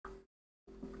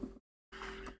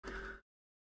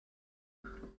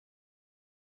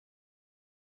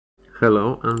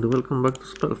Hello and welcome back to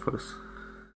Spellforce.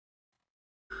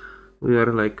 We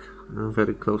are like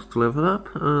very close to level up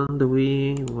and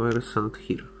we were sent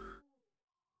here.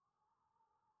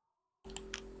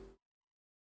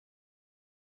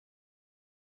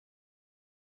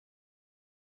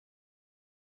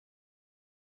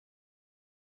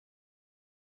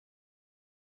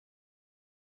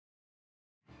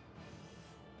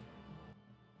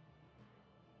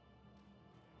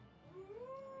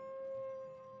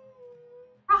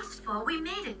 Frostfall, we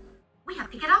made it. We have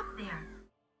to get up there.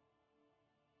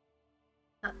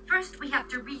 But first we have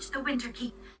to reach the Winter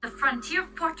Keep, the frontier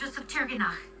fortress of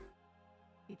Tirganach.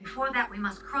 Before that we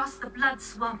must cross the Blood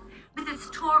Swamp with its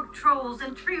Torg trolls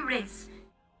and tree wraiths.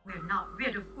 We're not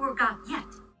rid of Urgot yet.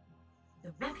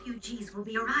 The refugees will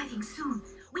be arriving soon.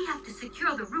 We have to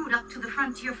secure the route up to the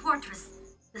frontier fortress.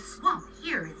 The swamp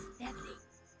here is deadly.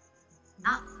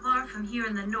 Not far from here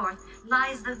in the north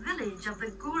lies the village of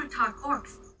the Gultark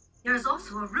orcs. There is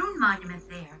also a rune monument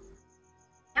there.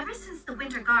 Ever since the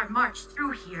Winter Guard marched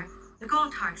through here, the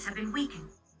Gultarks have been weakened.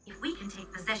 If we can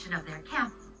take possession of their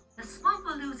camp, the swamp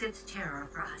will lose its terror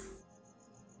for us.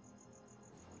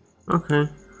 Okay.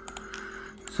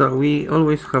 So we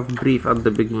always have brief at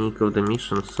the beginning of the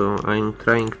mission, so I'm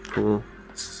trying to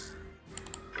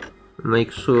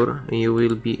make sure you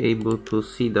will be able to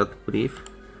see that brief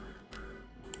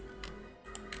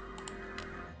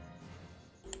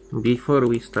before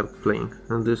we start playing.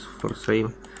 And this for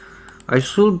sale. I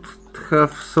should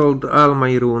have sold all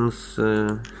my runes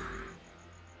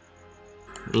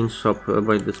in shop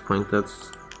by this point.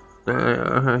 That's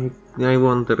I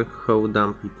wonder how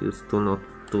dumb it is to not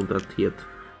do that yet.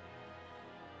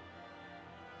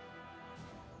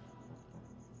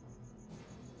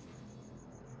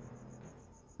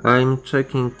 I'm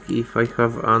checking if I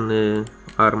have any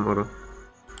armor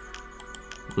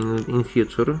in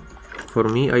future. For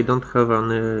me, I don't have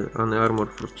any armor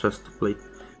for chest plate.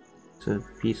 It's a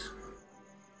piece.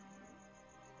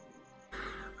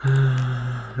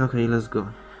 Okay, let's go.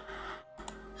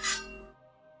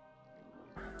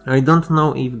 I don't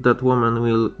know if that woman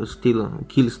will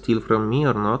kill from me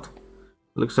or not.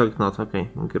 Looks like not.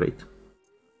 Okay, great.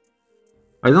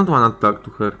 I don't want to talk to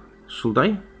her. Should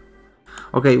I?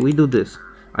 Okay, we do this.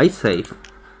 I save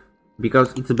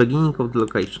because it's the beginning of the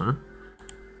location.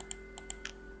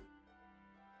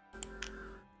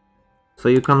 So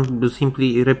you can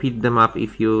simply repeat the map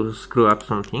if you screw up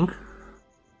something.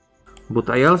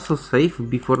 But I also save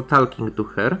before talking to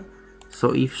her. So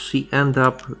if she end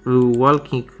up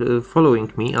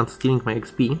following me and stealing my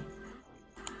XP,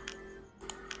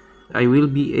 I will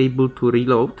be able to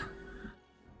reload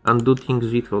and do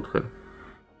things without her.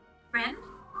 Friend?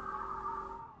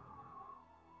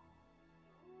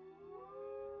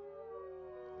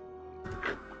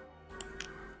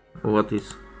 What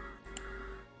is?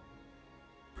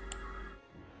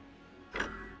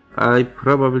 I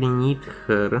probably need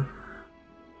her.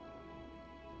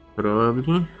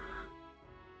 Probably.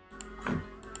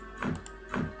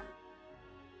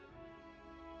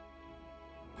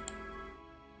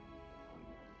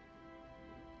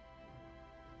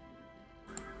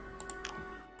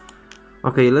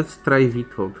 Okay, let's try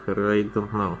without her. I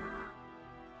don't know.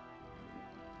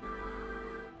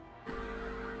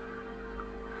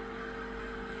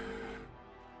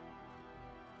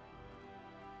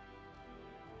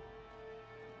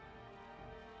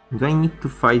 Do I need to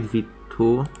fight with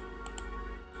two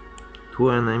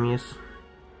enemies?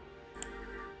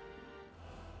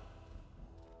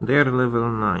 They are level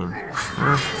 9.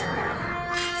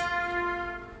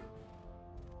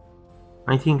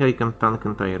 I think I can tank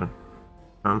entire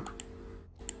camp.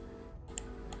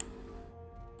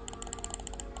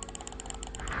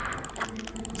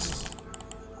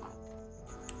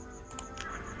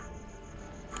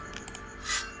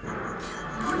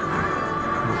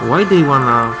 Why they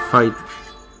wanna fight?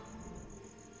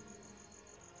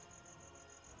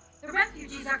 The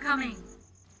refugees are coming.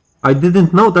 I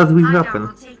didn't know that will happen.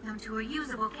 Will take them to a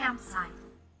usable campsite.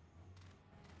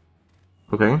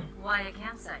 Okay. Why a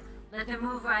campsite? Let them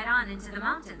move right on into the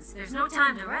mountains. There's no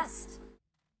time to rest.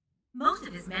 Most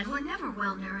of his men were never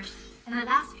well nourished, and the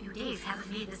last few days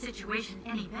haven't made the situation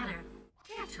any better.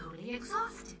 They're totally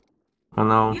exhausted. Oh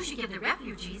no. You should give the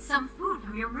refugees some food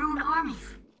from your rune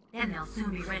armies. Then they'll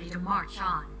soon be ready to march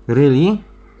on. Really?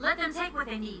 Let them take what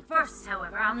they need. First,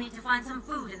 however, I'll need to find some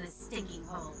food in this stinking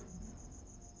hole.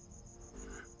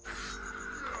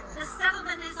 The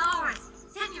settlement is ours.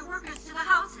 Send your workers to the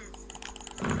houses.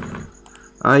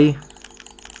 I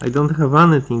don't have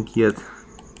anything yet.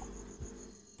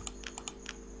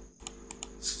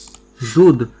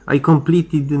 Dude, I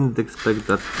completely didn't expect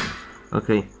that.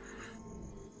 Okay.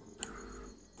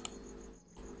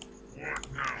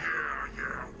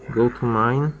 Go to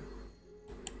mine.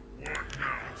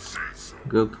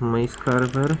 Go to Maze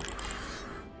Carver.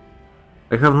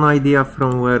 I have no idea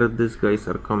from where these guys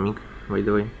are coming, by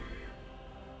the way.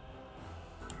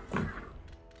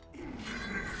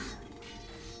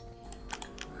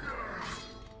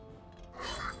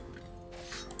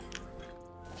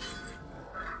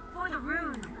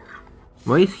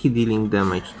 Why is he dealing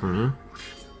damage to me?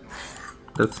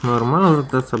 That's normal or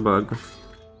that's a bug?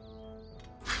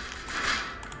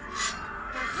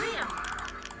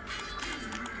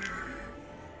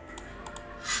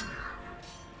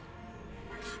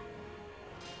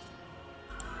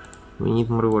 We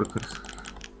need more workers.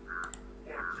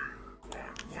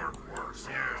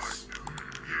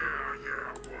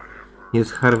 Yes,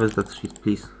 harvest that shit,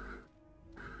 please.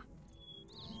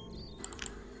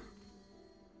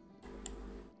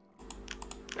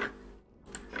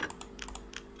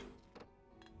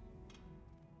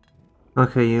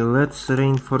 Okay, let's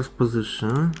reinforce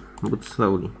position, but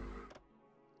slowly.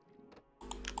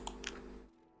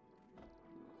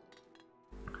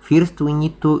 First, we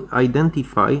need to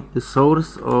identify the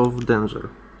source of danger.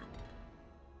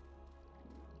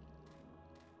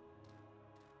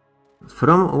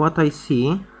 From what I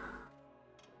see,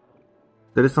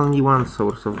 there is only one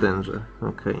source of danger.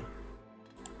 Okay.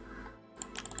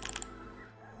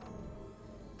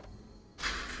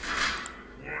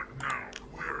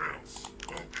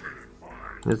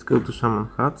 Let's go to Shaman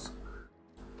Huts.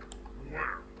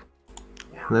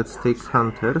 Let's take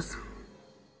Hunters.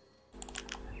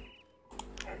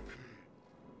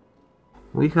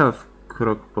 We have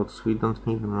crockpots, we don't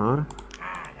need more.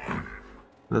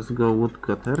 Let's go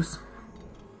Woodcutters.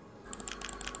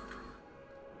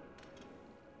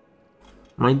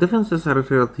 My defenses are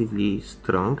relatively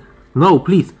strong. No,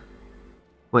 please!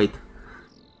 Wait.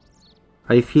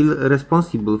 I feel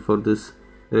responsible for this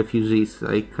refugees.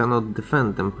 I cannot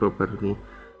defend them properly.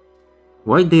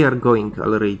 Why they are going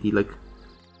already? Like,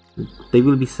 they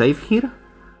will be safe here?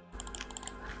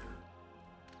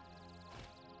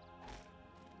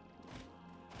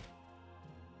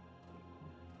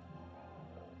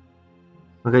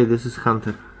 Okay, this is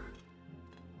Hunter.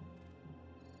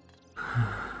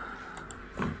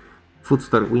 Food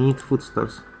star, we need food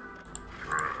stars.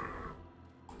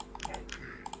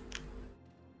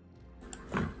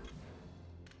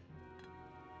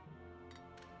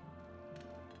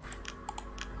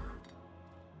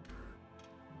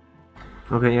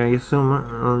 Okay, I assume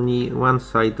only one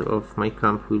side of my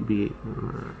camp will be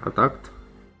attacked.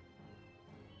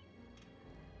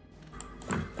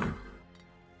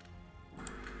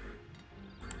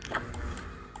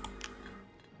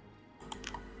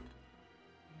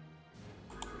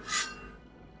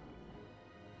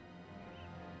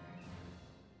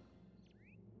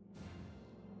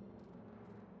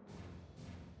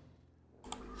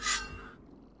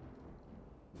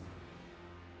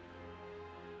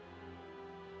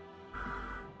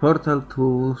 Portal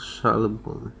to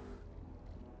Shalboom.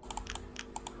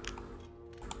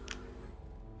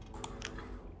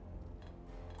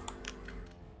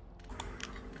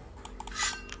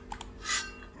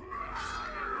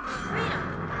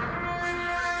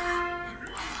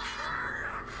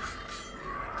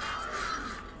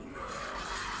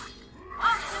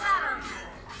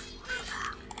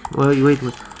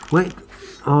 Wait.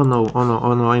 Oh no,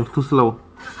 I'm too slow.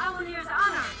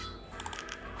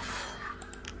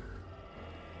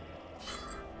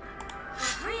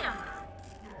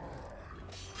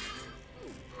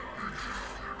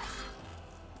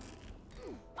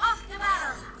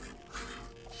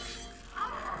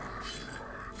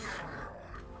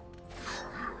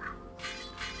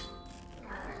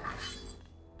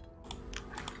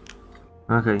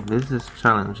 Okay, this is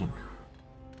challenging.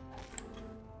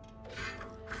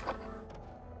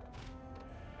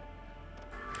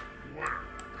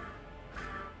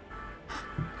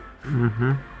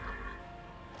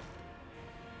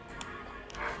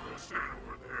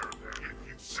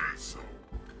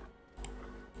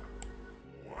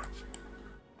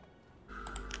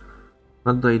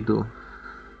 What do I do?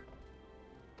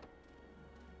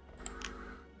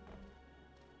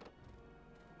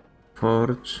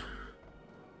 Forge.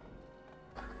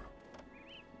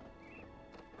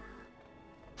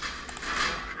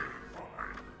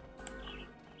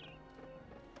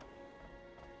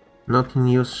 Not in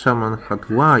use Shaman Hut.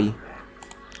 Why?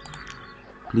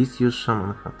 Please use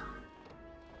Shaman Hut.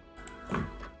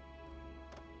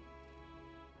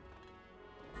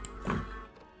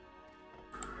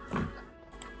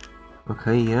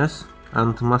 Okay, yes.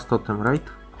 And Mass Totem, right?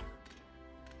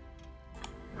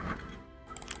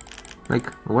 Like,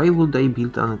 why would I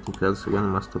build anything else when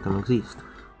Mass Totem exists?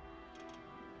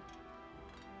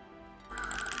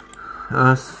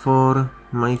 As for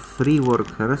my 3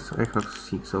 workers, I have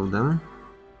 6 of them.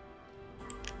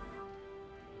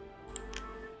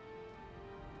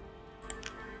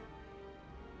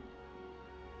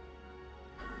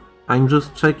 I'm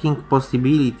just checking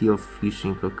possibility of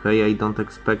fishing, okay? I don't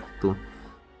expect to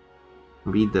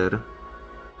be there.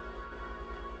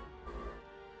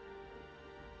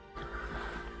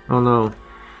 Oh no.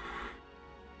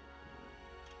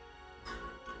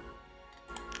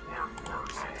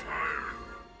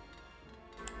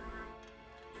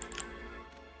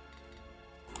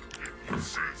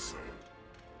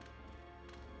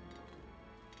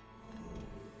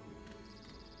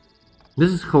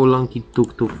 This is how long it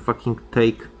took to fucking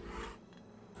take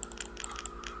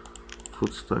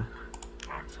food store.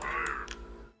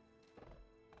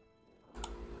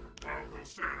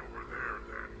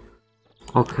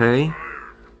 Okay.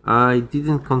 I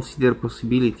didn't consider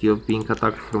possibility of being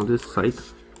attacked from this side.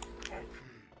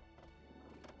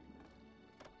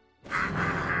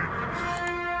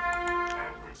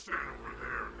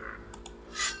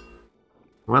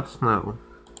 What now?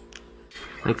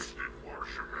 Like,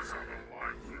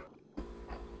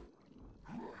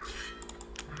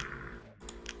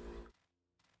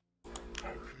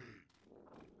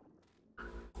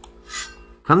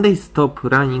 can they stop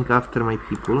running after my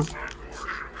people?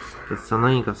 That's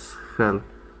annoying as hell.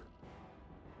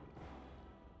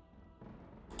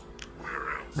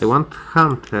 I want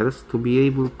hunters to be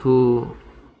able to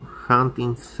hunt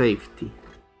in safety.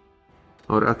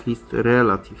 Or at least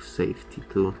relative safety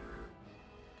too.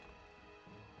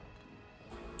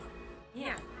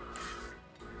 Here.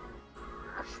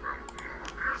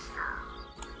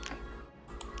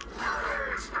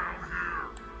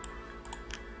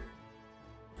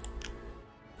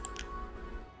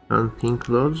 Hunting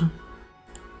lodge.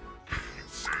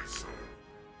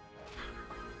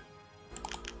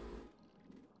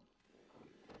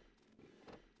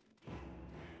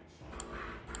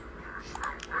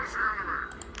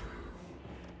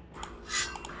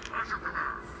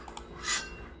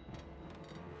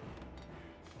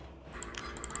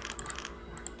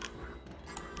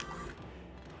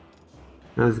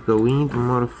 Let's go, we need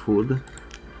more food,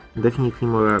 definitely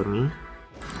more army.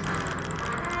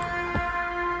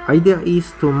 Idea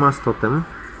is to mass totem,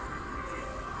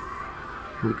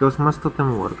 because mass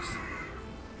totem works.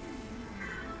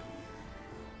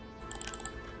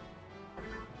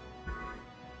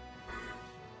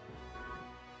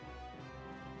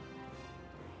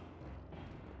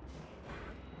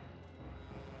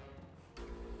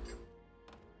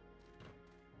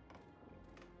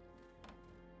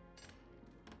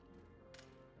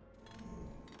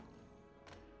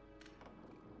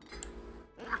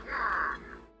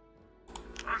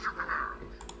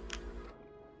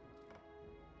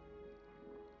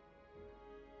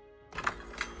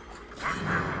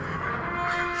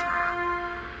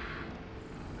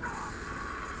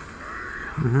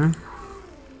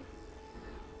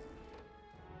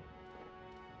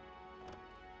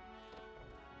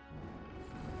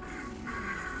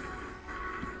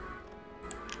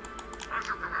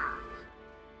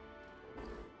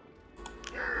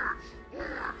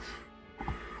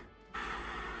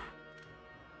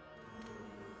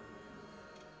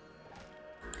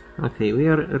 Okay, we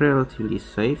are relatively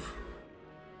safe.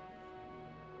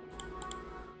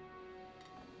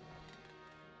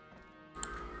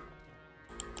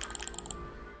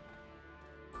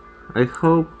 I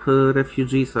hope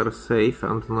refugees are safe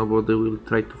and nobody will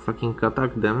try to fucking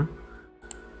attack them.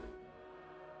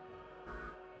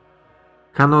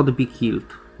 Cannot be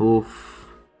killed. Oof.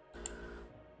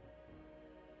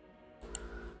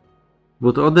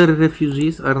 But other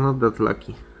refugees are not that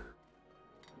lucky.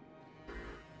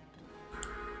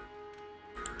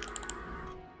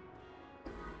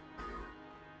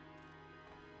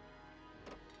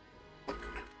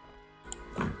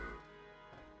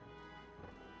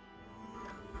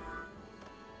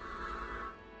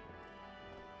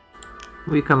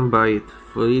 We can buy it.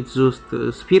 It's just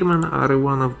spearmen are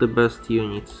one of the best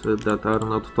units that are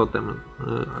not totem,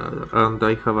 and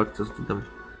I have access to them.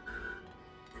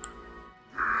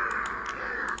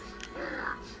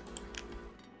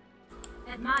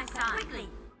 At my side. Quickly.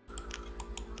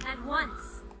 At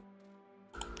once.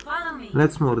 Follow me.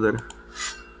 Let's murder.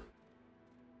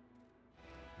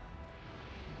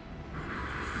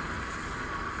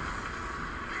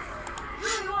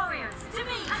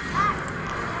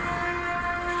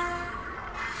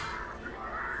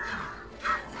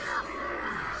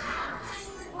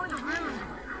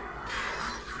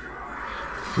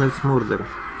 Let's murder.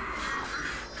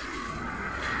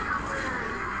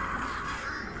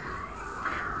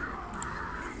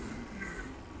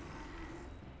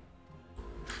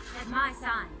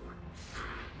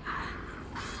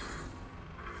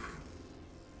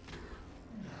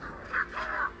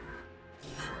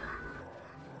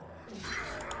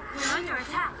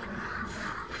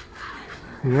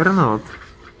 We are not.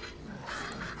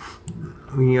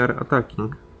 We are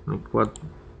attacking. Like what?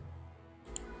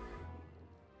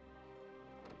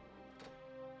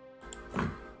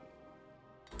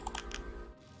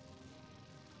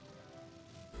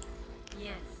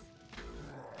 Yes.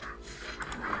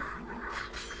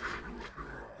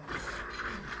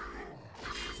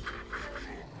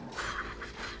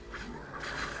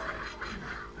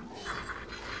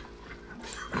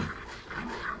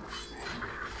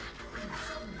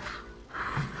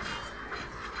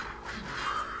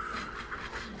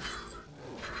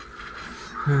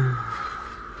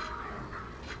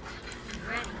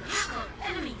 Ready. Careful!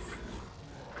 Enemies!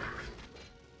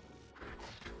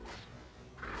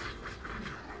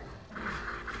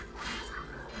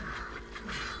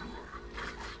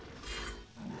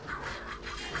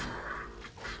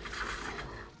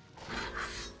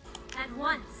 At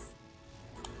once.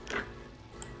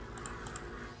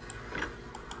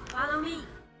 Follow me.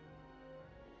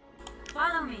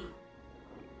 Follow me.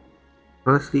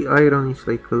 Honestly, iron is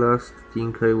like the last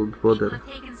thing I would People bother. have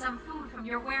taken some food from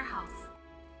your warehouse.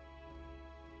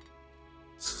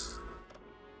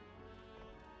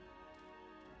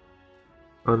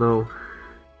 Oh no.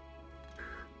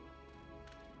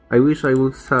 I wish I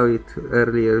would saw it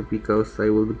earlier because I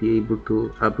would be able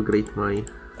to upgrade my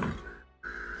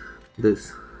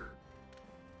this.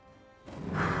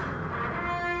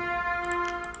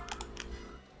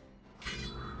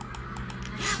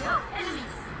 Go!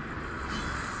 Enemies!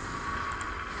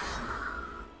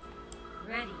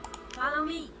 Ready. Follow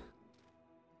me.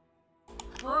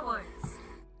 Forwards.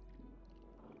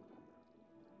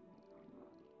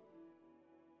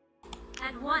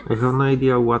 At once. I have no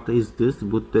idea what is this,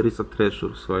 but there is a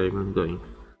treasure, so I'm going.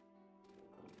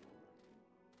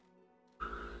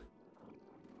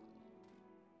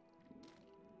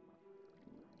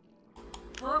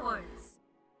 Forwards.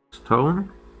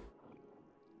 Stone?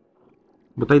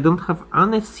 But I don't have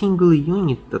any single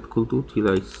unit that could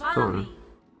utilize Follow stone. me.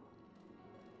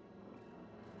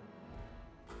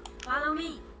 Follow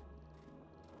me.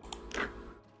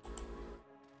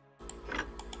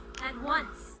 At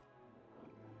once.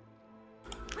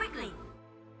 Quickly.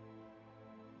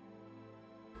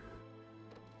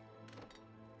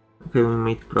 Okay, we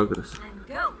made progress. And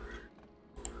go.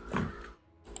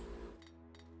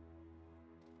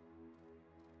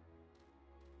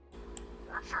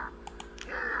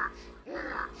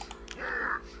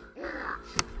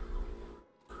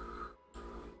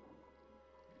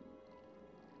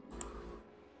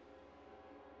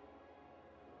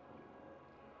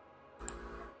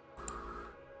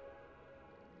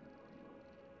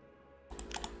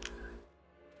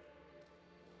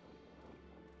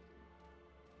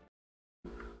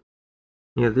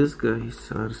 Yeah, these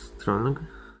guys are strong.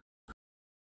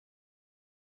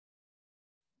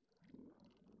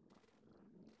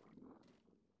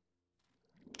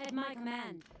 At my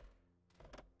command.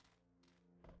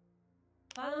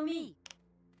 Follow me.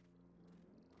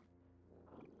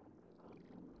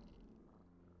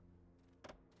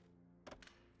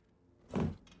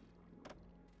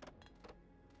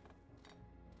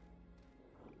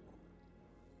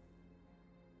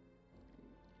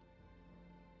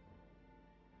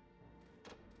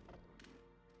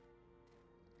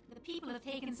 The people have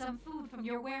taken some food from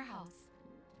your warehouse.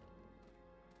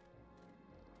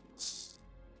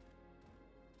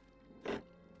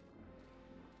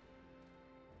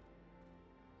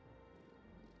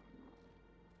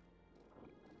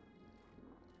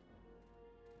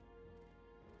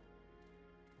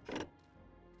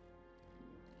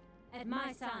 At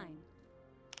my sign.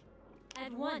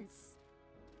 At once.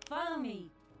 Follow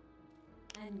me.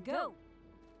 And go.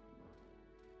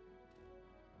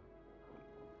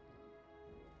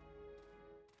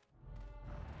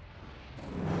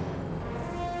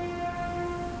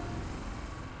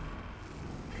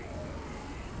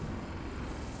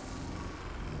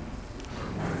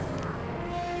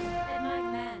 At my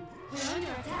command. We're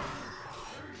under attack.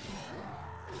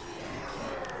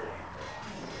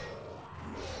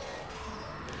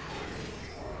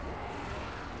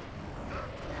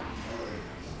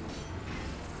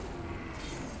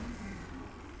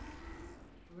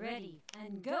 Ready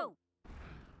and go.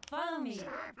 Follow me.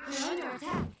 We're under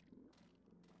attack.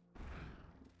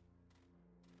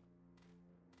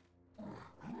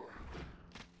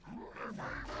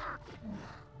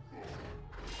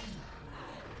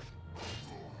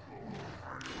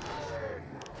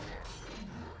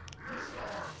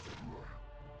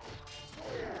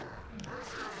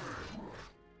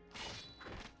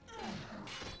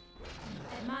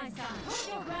 At my side. Hold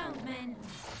your ground, men.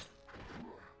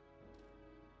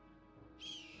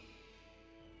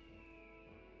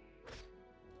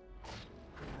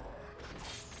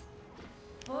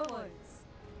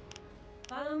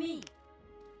 Follow me.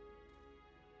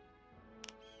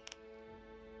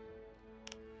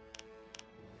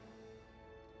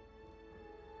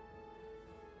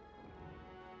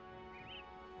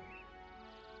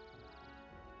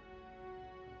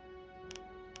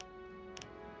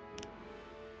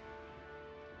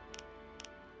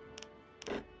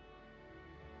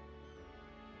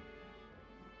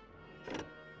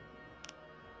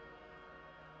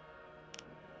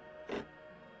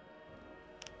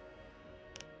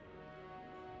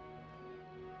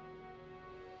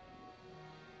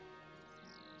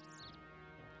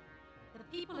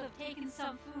 The people have taken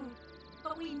some food,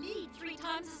 but we need 3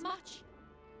 times as much.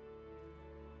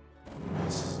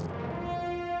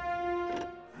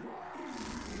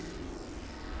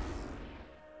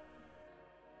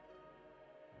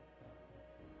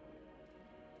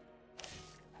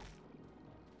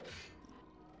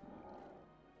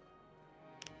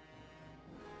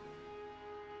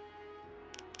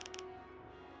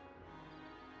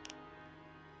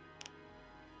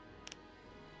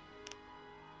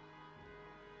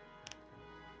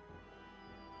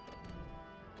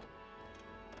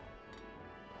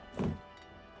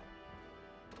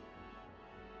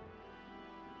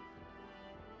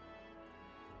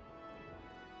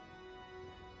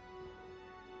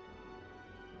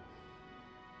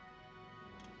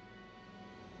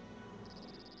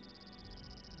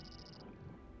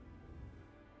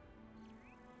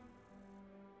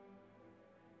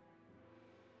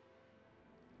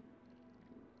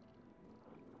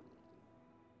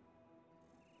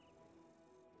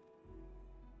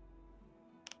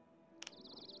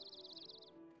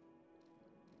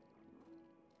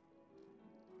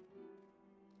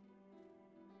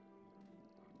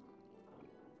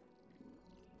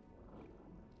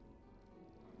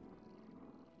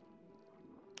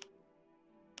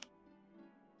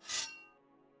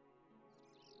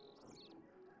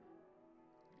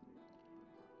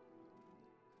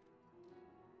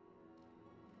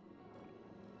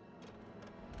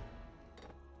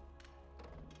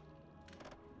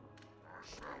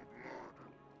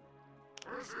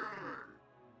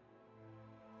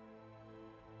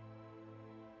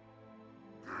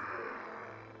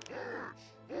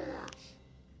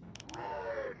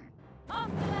 Off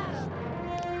to battle!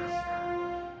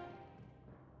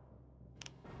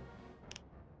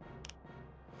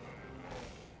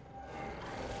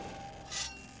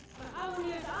 For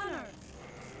Aunir's honor!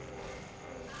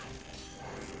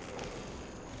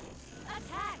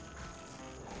 Attack!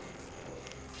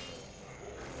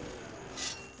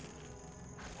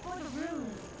 For the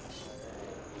rune!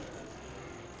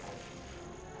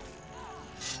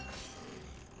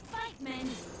 Fight, men!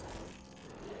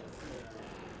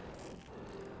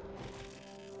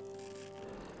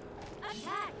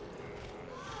 Attack!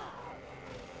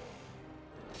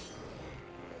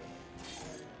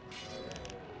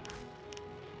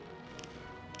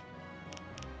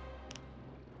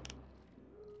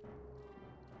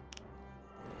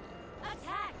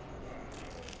 Attack!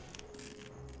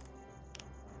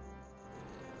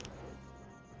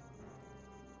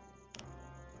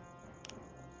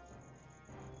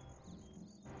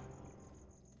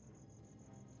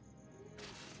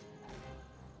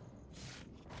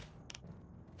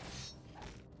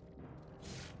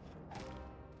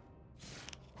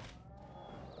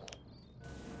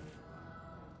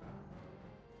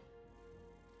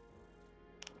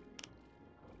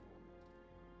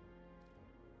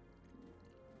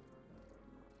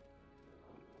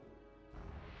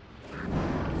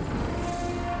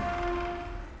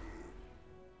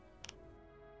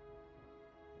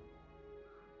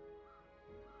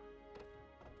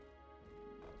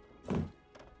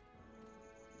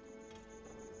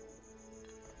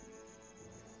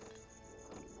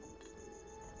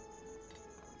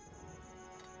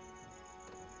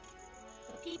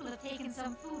 People have taken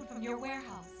some food from your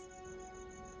warehouse.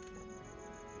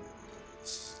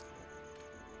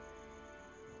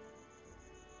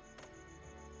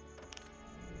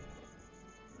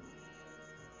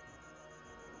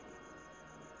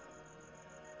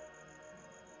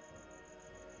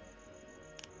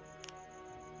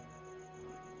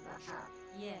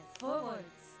 Yes, forwards.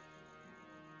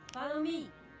 Follow me.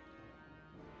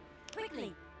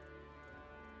 Quickly.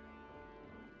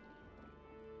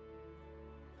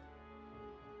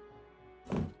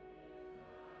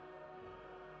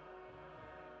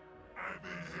 I've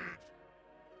been hit!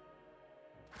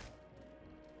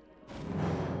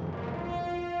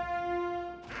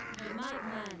 The might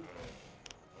man.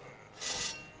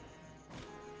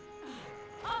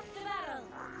 Off to battle!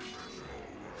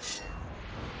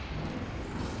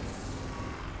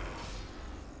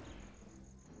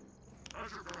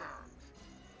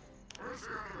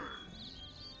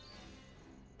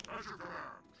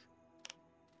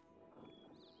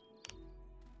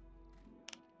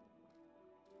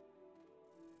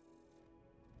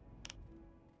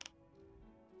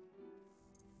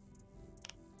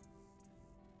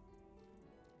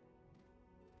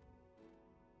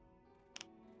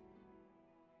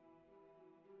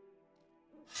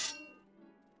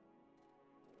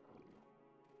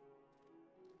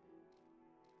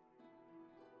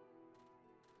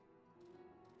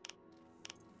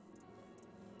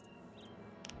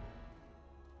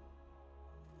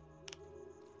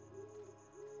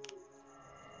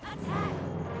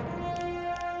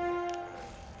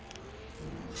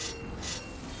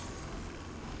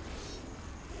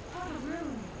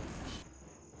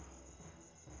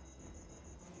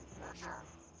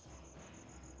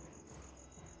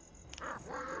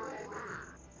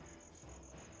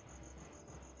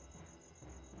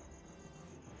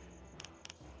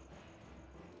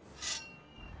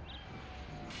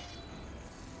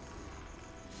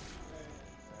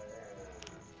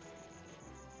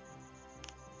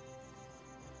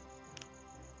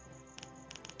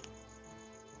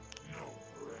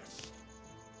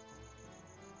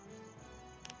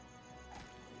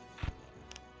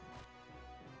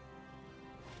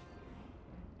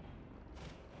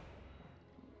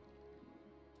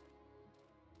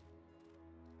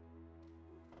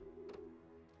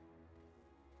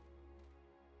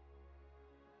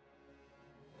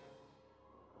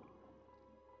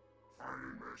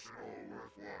 makes it all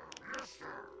worthwhile. Yes,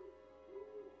 sir.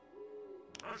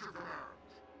 At your command.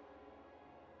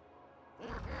 For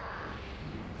the flag.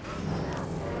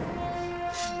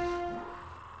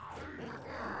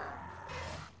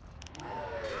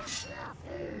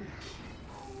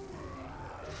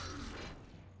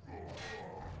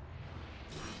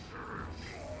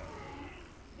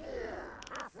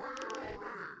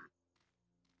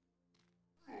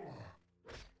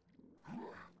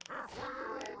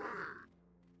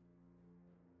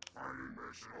 Fighting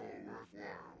makes it all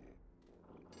worthwhile.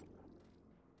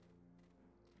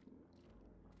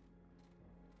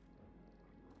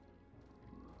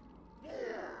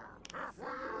 More!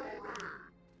 Halfway there already!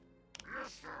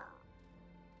 Yes, sir!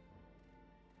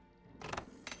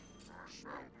 I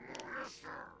smell blood, yes,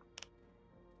 sir!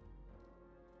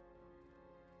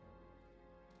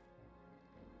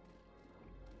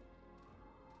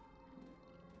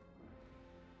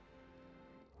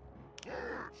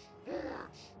 Forwards!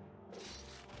 Forwards!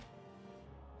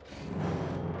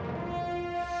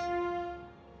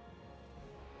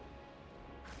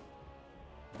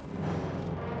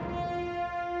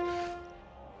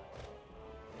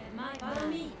 At my follow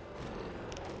me.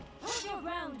 Hold your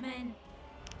ground, men.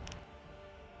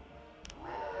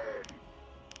 Run!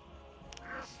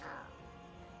 Yes, sir!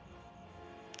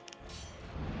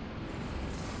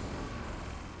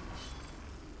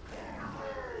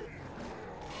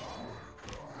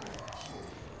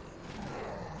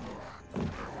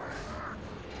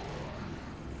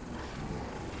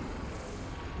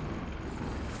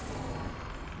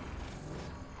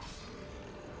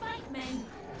 Fight, men.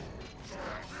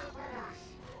 Stand here, brothers!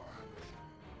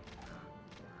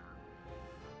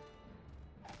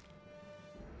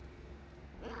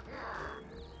 For the flag!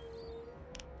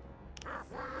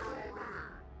 Halfway there already!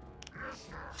 Yes,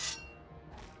 sir!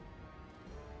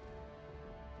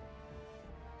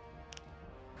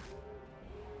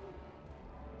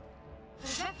 The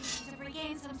refugees have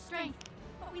regained some strength,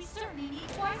 but we certainly need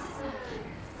twice as much.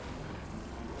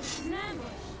 This is an ambush.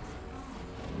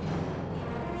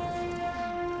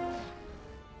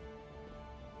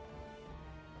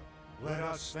 Let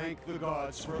us thank the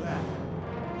gods for that.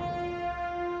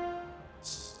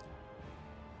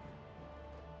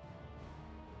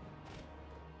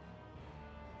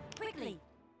 Quickly.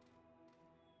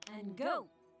 And go.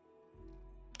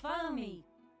 Follow me.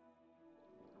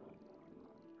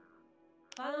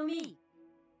 Follow me.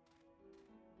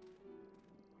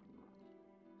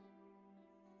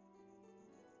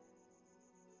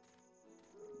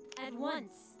 At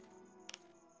once.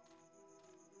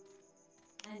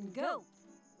 And go.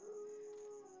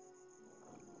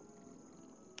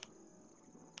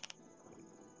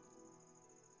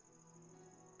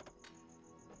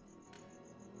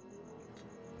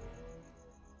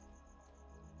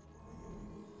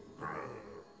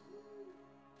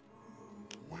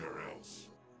 Where else?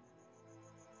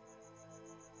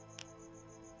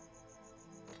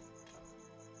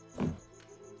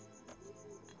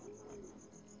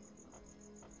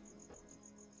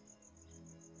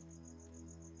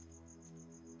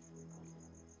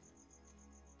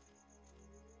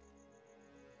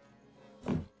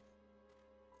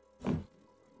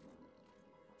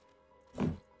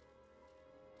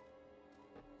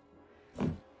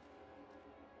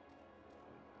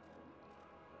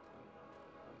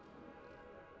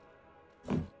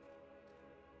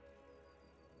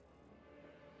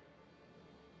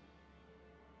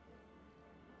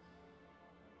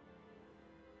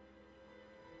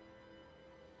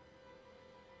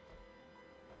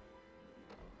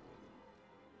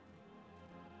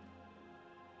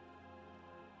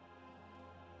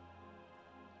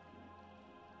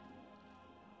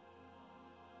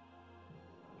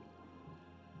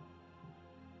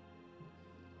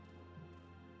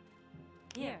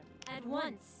 Here, at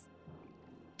once.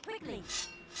 Quickly.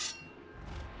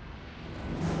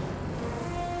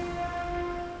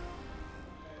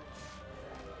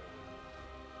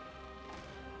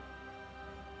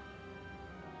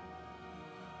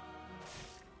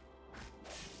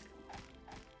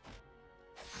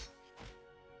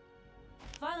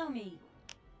 Follow me.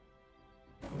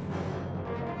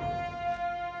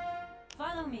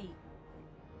 Follow me.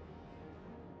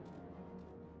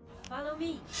 Follow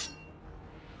me.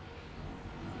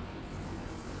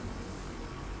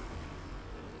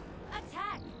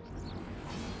 Attack!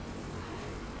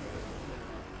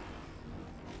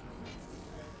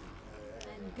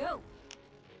 And go.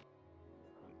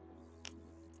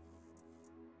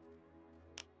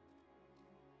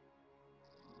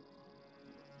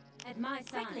 At my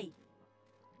side. Quickly.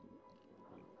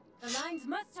 The lines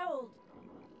must hold.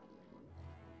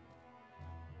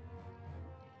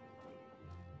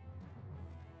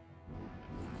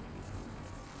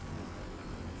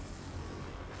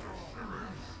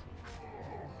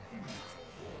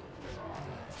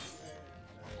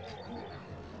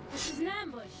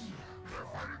 ambush.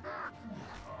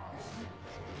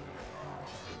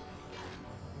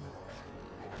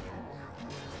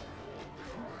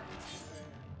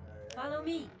 Follow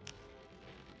me.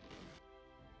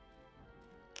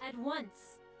 At once.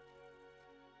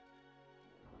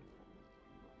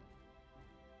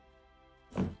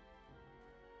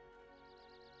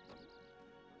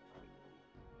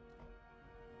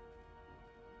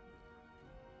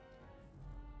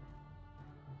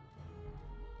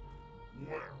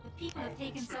 The people have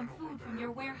taken some food from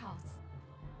your warehouse.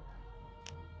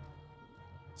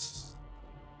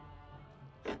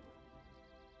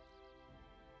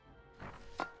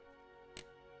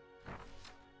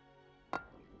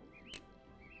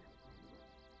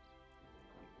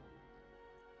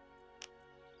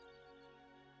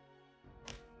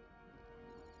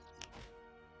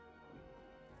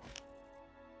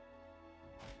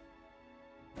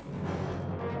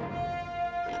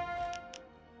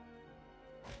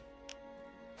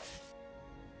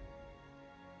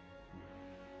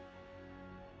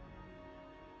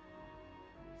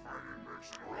 Fighting makes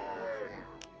it all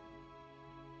worthwhile.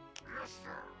 Yes,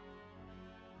 sir.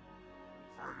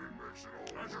 Fighting makes it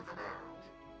all as your command.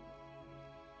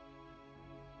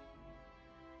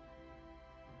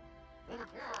 For the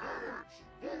clouds!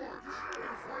 Forwards!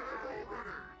 We're fighting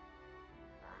already!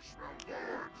 I smell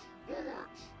forwards!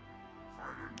 Forwards!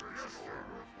 Fighting makes it all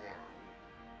worthwhile.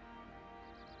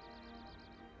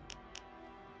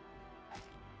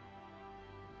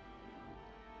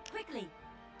 Quickly!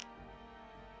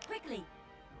 Quickly!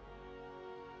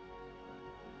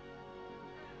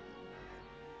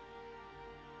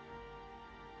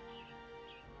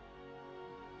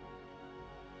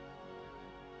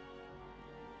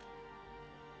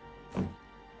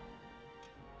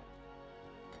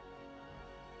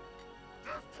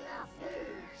 Death to our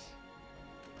foes!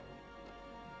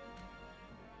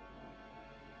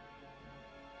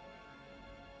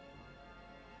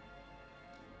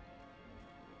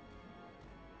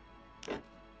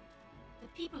 The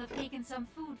people have taken some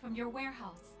food from your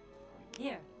warehouse.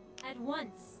 Here, at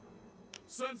once!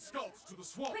 Send scouts to the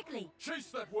swamp. Quickly! Chase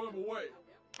that worm away.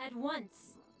 At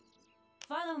once!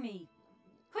 Follow me!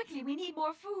 Quickly, we need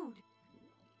more food.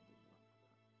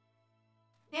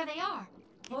 There they are.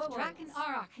 It's Forwards. Draken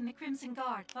Arak and the Crimson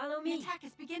Guard. Follow The me! attack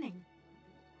is beginning.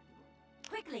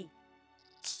 Quickly!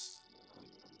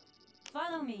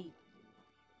 Follow me!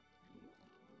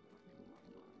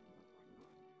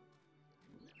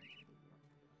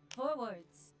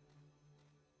 Forwards!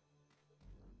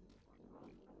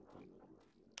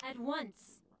 At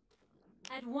once!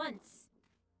 At once!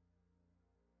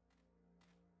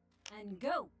 And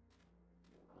go!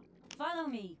 Follow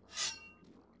me!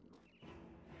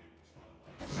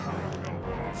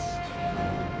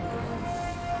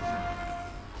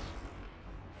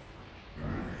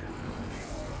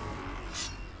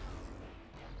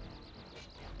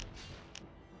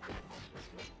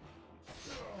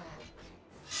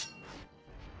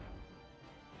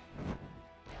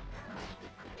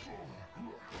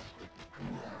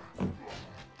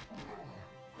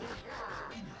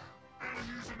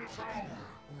 Enemies in the town!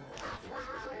 They're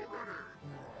fighting already!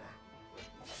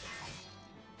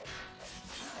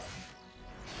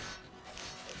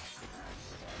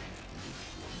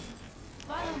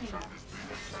 Follow me!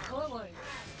 Forwards!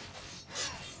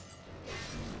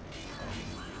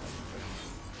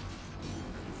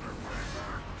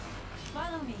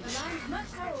 Follow me! The lines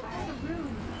must go for the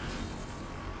rune!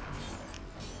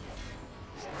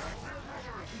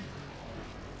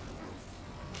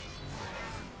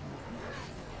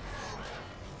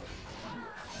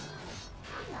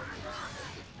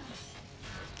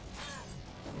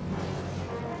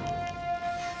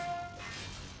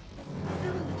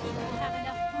 Soon the people will have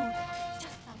enough food.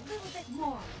 Just a little bit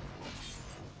more.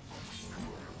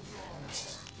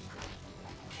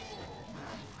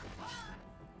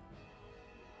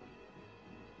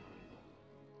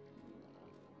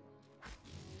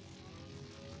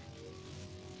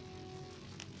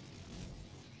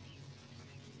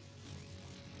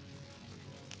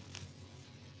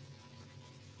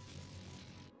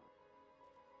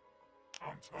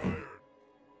 I'm tired.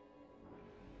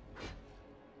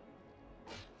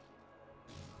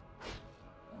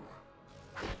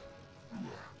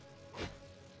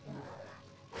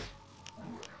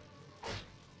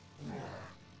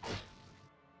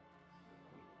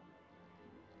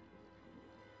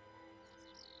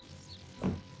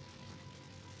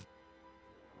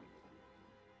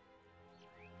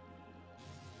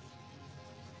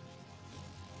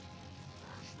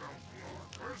 I smell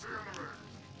blood. Where's the enemy?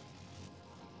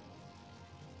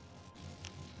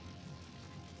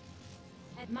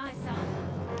 At my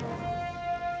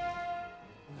side!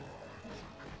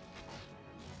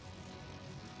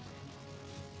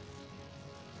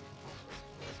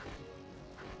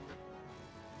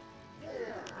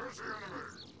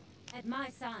 At my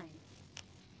sign.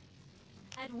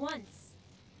 At once.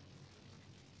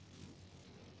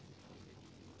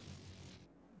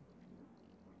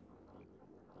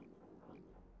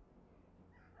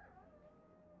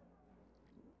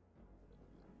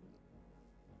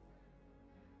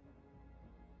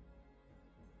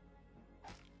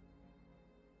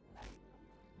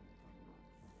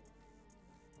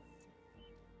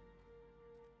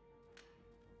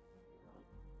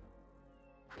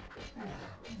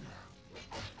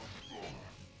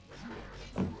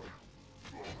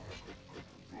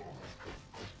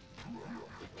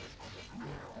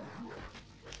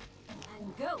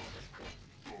 And go.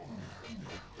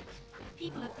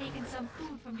 People have taken some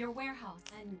food from your warehouse.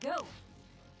 And go.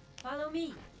 Follow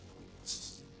me.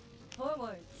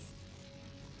 Forwards.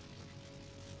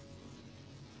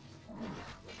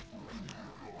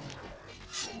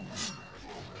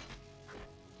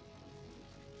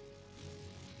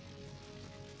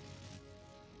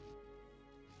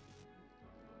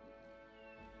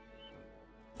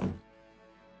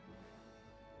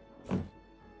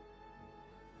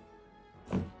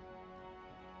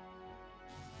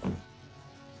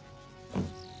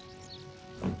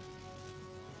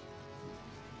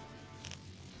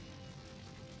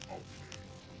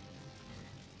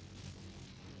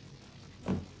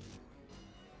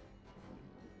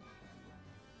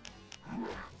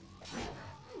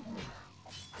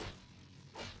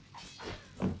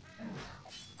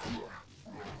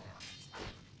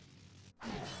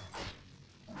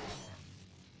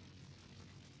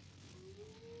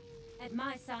 At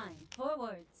my sign.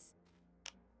 Forwards.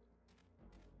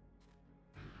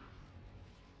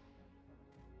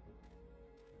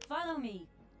 Follow me.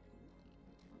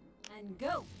 And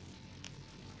go.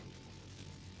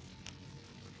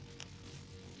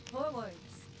 Forwards.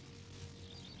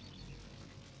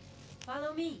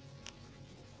 Follow me.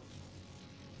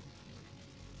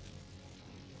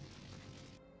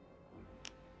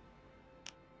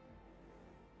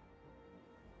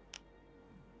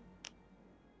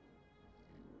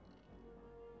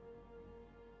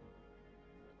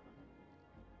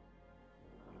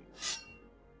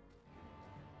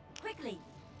 Quickly.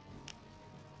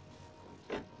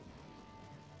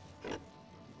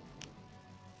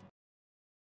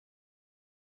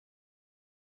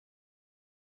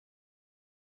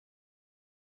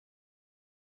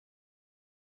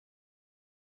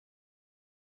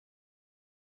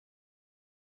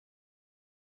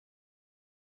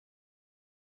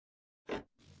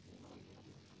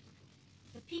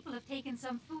 The people have taken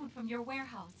some food from your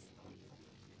warehouse.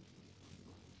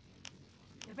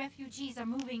 The refugees are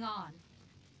moving on.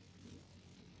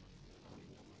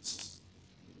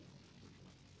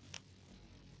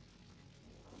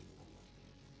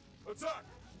 Attack!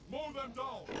 Mow them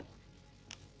down!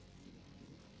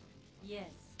 Yes.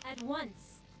 At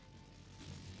once.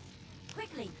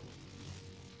 Quickly.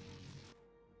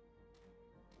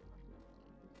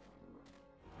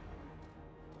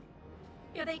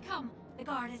 Here they come. The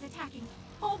guard is attacking.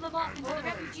 Hold them off until the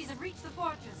refugees have reached the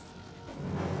fortress.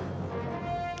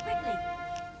 Quickly.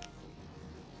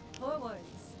 Forwards.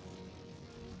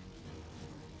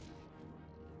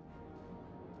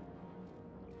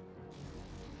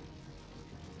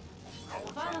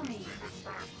 Follow me.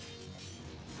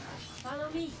 Follow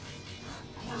me.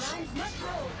 The lines must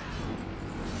roll.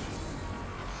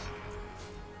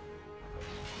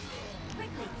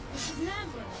 Quickly. This is an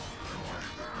ambush.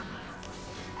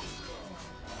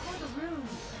 For the room.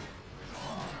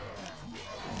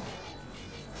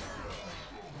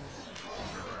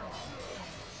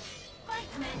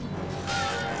 Fight, men.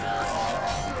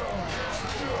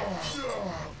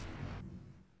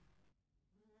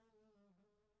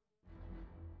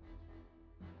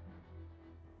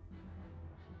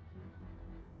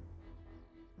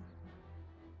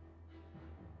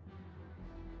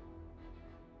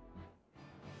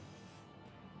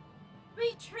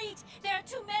 Retreat! There are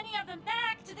too many of them!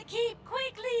 Back to the keep,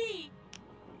 quickly!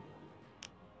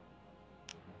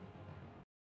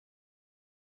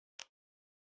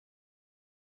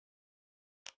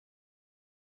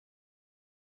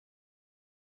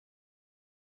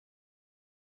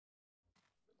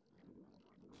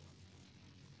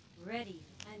 Ready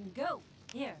and go.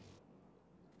 Here.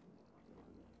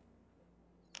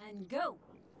 And go.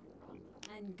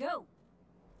 And go.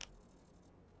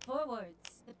 Forwards.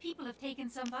 The people have taken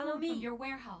some Follow food me. from your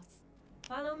warehouse.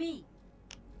 Follow me.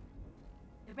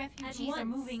 The refugees are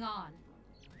once. moving on.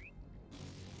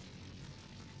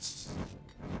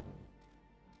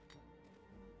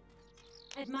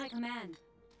 At my command.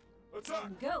 Attack!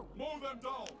 And go. Mow them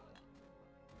down!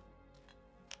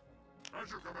 As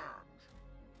you command.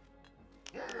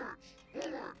 Forwards!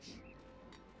 Forwards!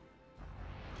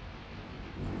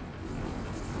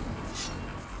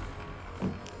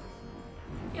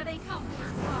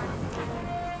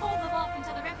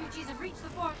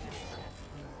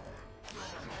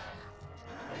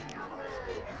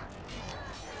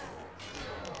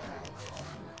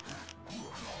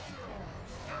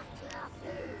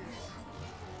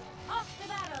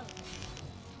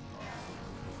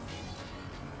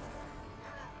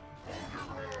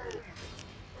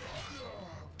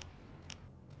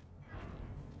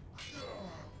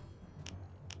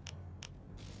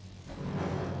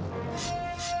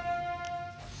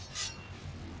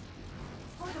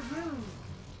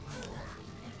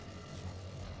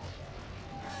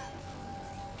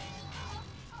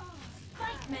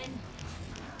 men!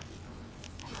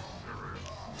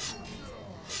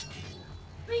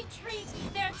 Retreat!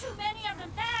 There are too many of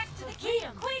them! Back to the keep!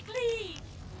 Quickly!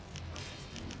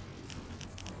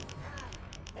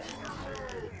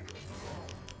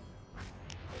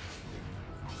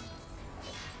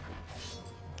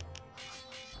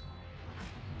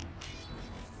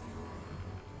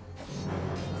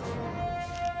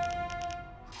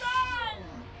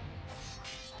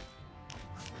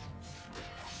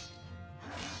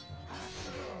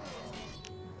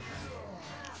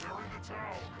 They're in the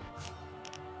town!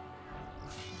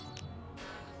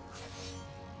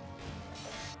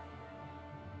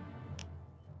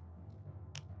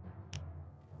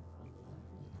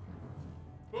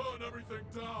 Burn everything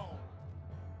down!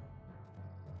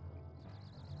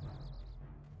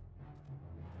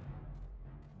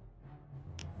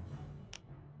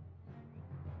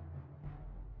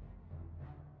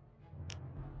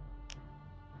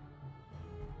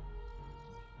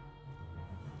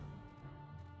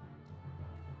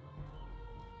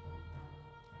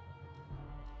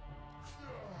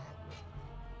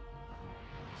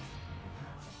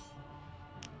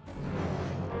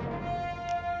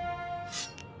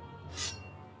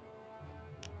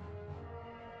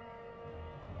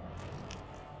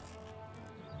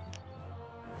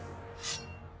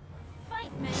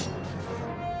 Fight, men!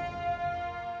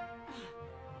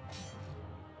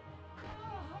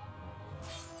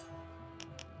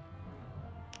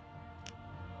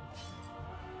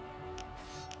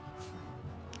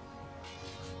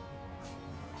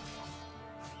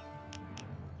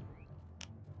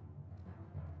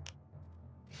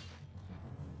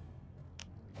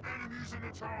 Enemies in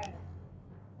the town!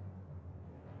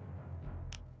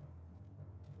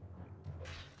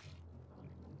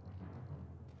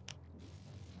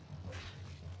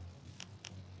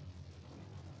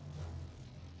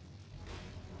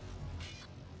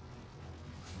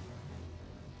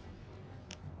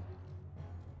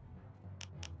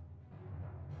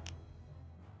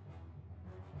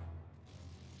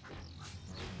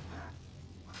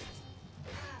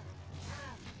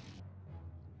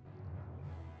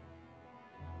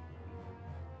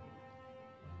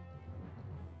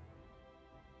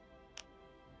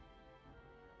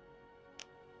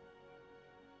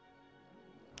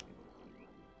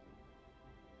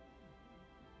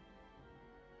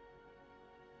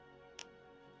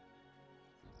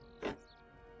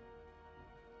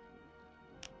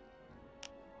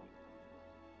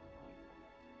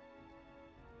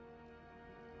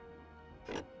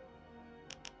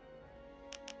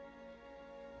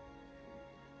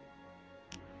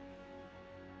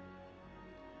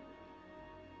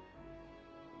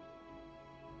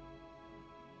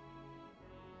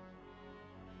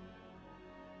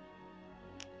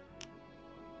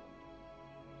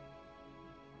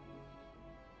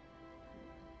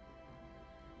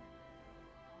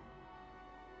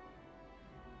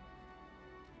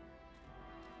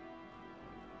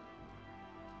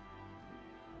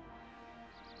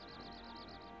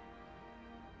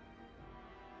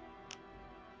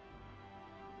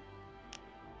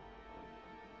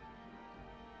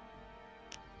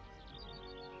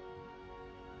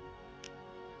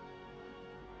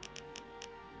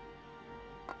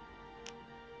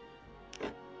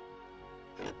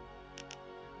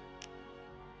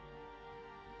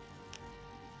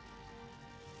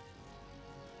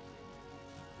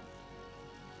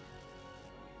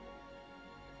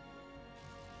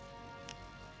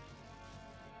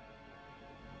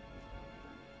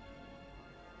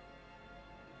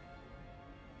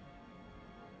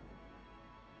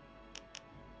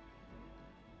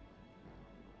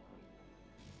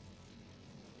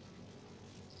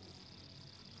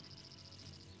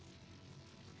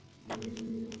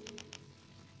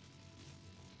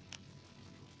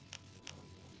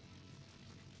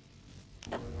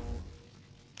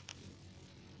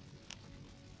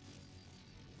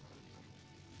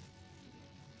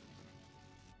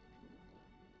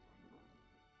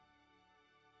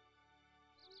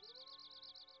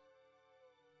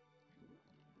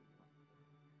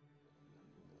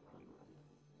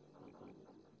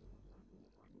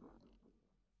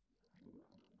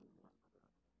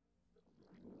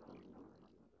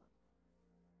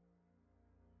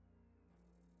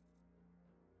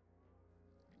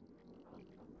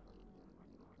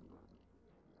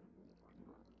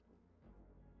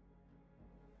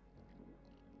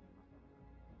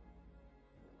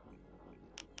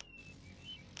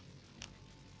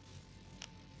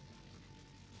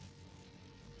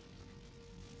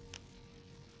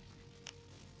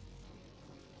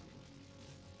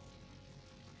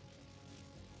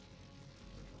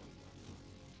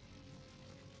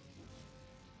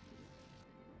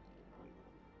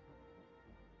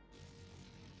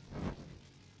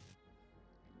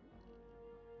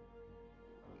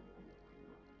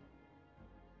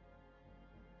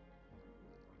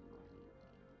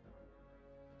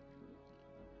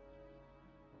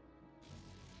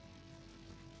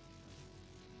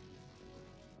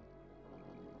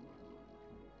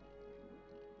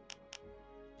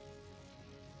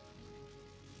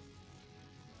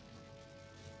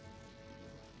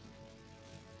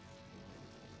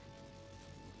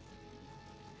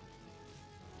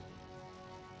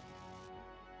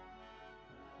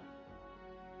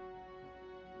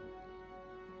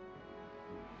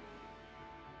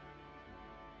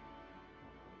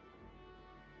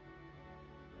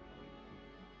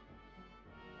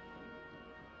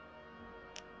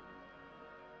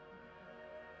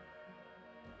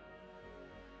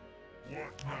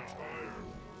 I'm tired.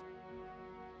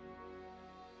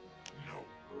 No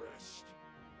rest.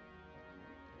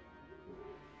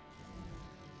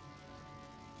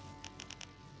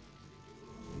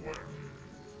 What?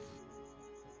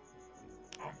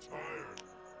 I'm tired.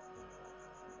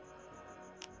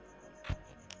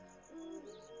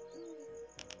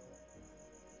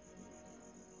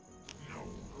 No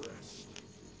rest.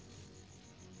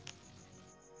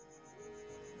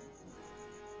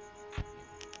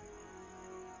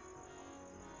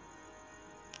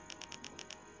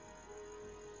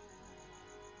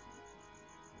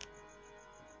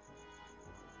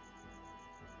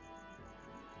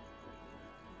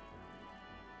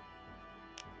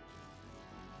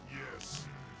 Yes.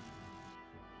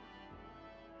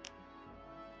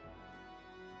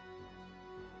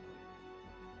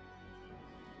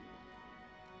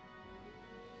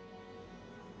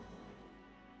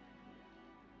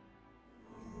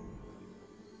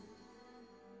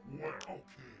 Well, okay.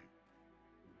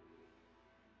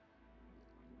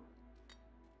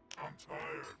 I'm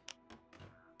tired.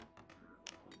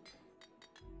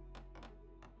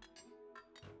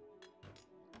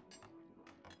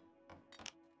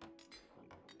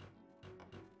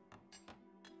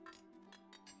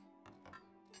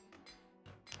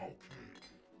 Okay.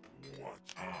 What?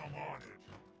 I'm on it.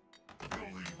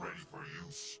 Building ready for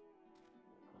use.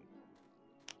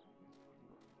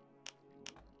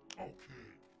 Okay.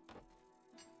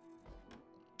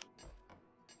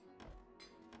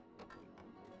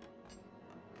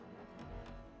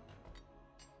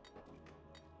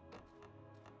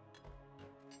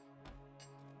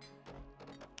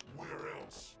 Where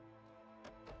else?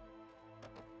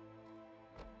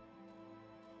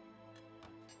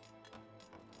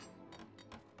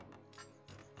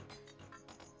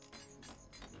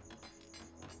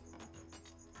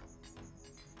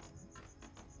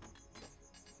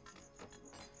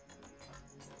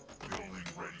 Building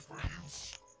ready for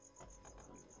use.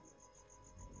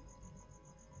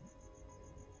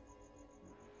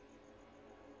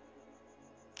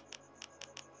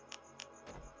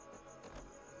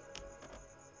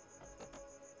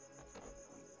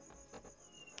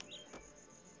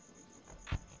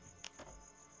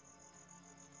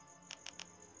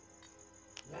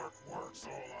 Work's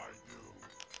all I do.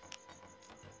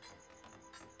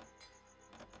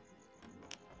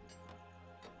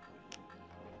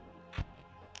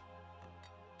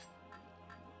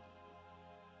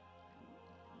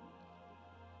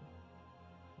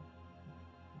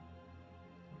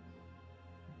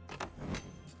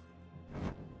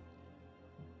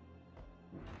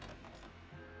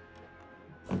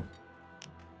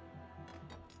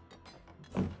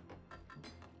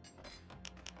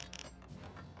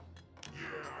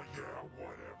 Yeah,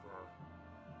 whatever.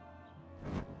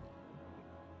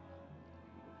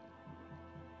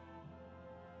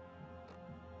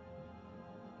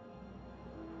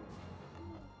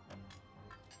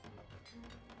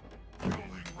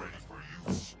 Building ready for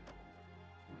use.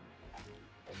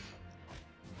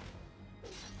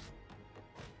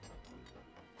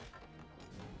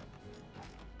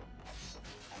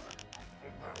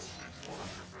 That's been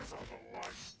worth of a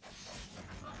life.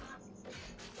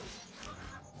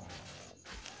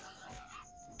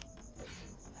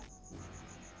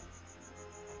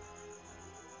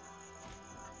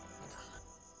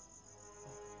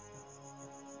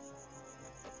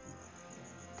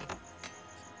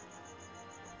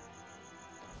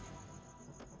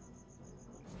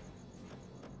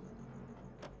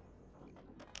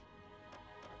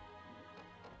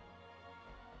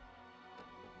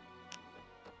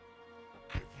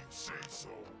 If you say so.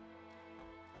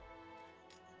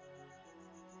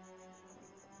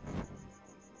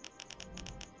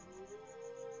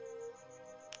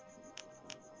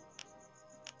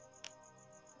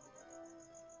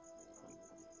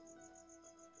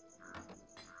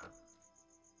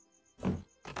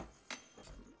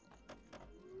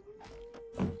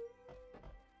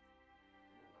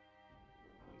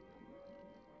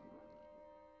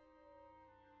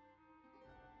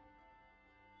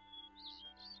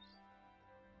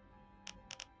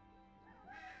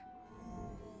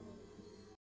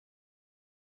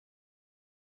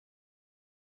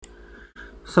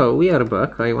 So we are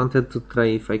back. I wanted to try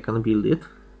if I can build it.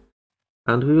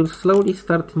 And we will slowly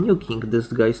start nuking these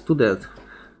guys to death.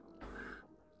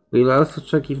 We'll also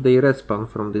check if they respawn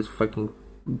from this fucking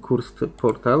cursed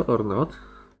portal or not.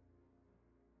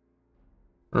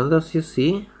 And as you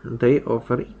see, they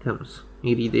offer items.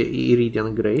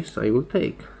 Iridian Graves I will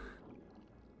take.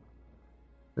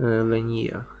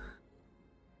 Lenia.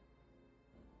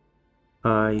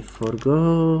 I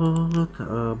forgot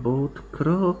about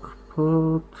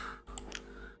Crockpot.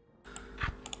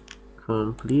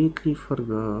 Completely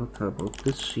forgot about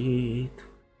this shit.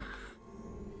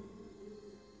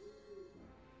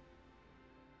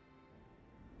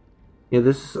 Yeah,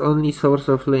 this is only source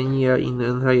of Lenia in the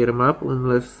entire map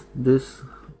unless this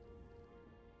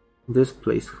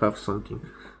place have something.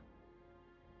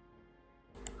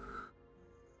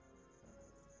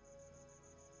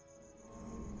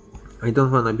 I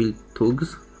don't wanna build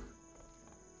tugs.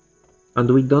 And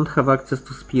we don't have access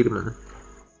to spearmen.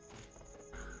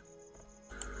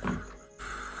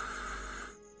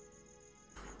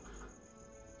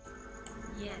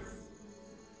 Yes.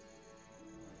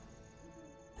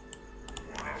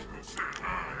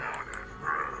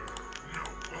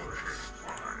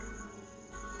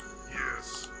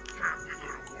 Yes, can't we go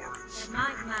to war At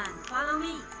my command, follow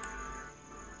me.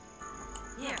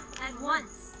 Here, at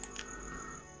once.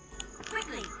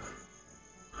 Quickly.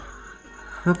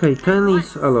 Okay, 10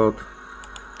 is a lot.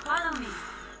 Follow me.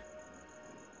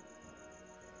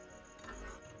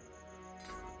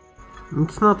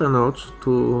 It's not enough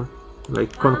to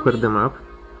like conquer the map,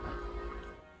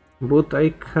 but I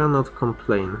cannot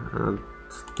complain at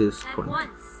this At point.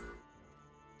 once.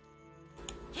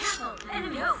 Careful,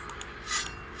 enemies.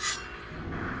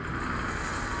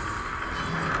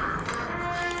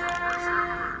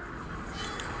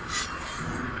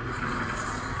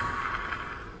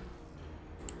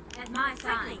 At my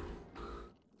side.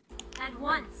 At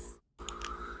once.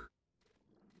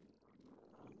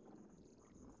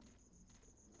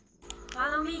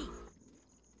 Follow me.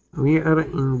 We are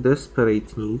in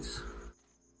desperate needs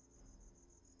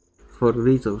for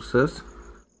resources.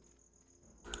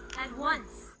 At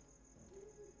once.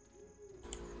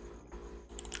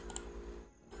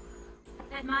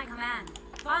 At my command,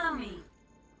 follow me.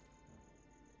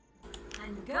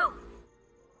 And go.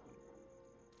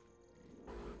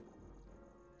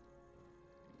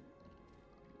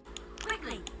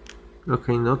 Quickly.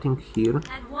 Okay, nothing here.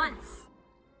 At once.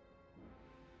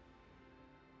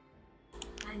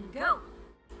 And go.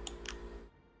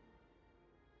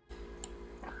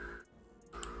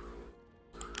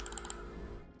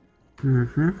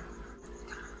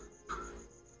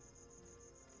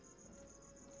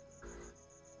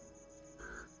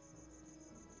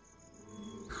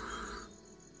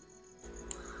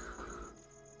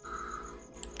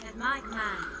 At my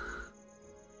command.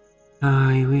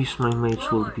 I wish my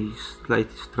mage would be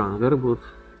slightly stronger, but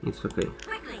it's okay.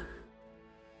 Quickly.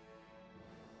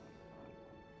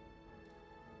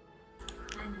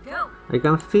 And go. I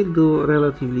can still do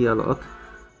relatively a lot.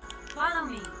 Follow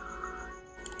me.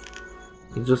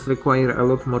 It just requires a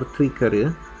lot more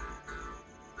trickery.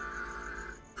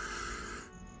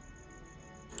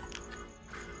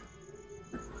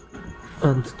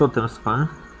 And totem spam.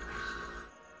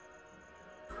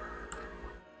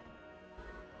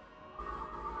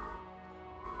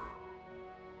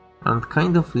 And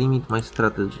kind of limit my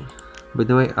strategy. By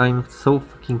the way, I'm so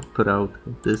fucking proud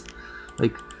of this.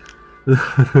 Like,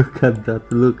 look at that,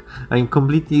 look. I'm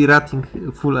completely ratting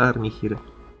full army here.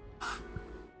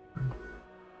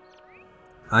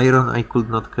 Iron I could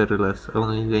not care less,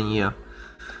 only Lenia.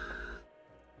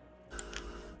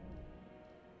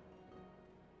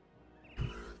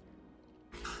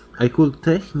 I could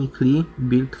technically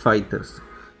build fighters.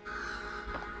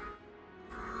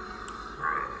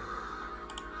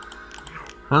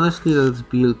 Honestly, let's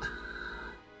build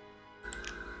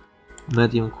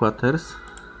medium quarters.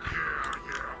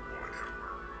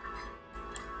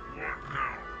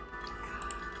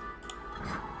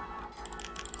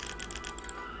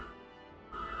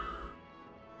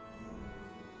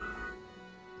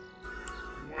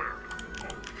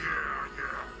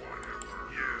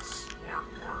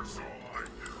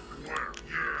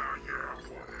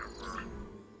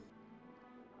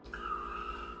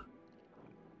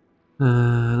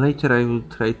 Later I will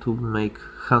try to make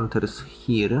hunters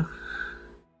here,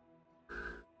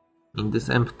 in this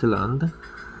empty land.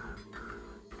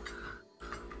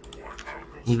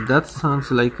 If that sounds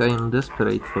like I am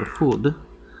desperate for food,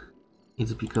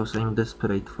 it's because I'm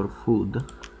desperate for food.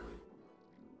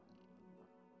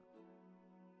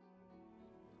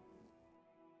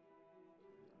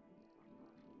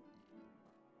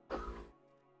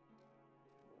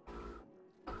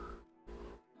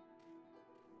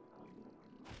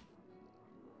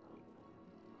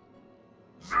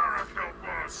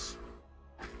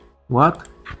 What?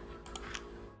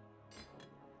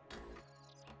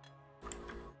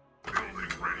 Building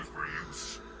ready for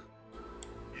use.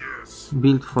 Yes.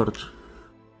 Build forge.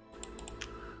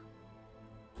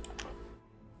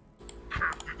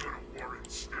 Have to go to war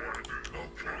instead.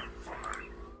 Okay,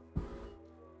 fine.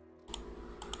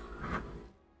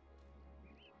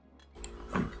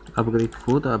 Upgrade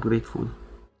food, upgrade food.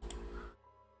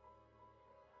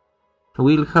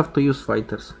 We'll have to use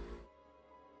fighters.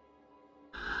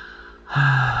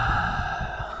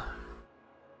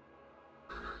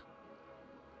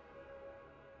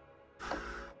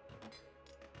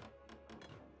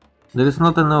 There is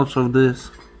not enough of this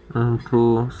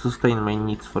to sustain my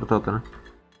needs for totem.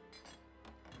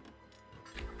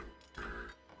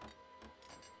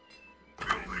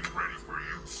 Building ready for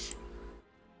use.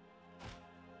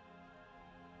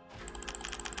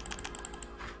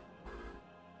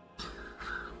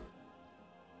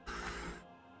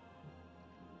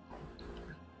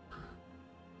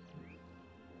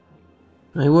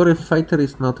 I worry fighter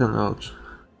is not an ouch.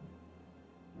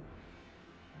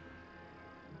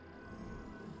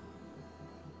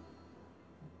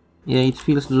 Yeah, it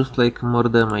feels just like more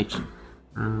damage.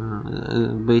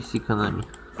 Basic enemy.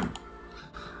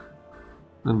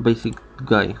 A basic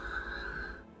guy.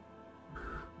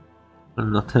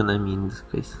 Not enemy in this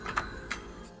case.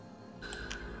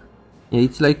 Yeah,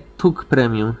 it's like Took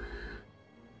Premium.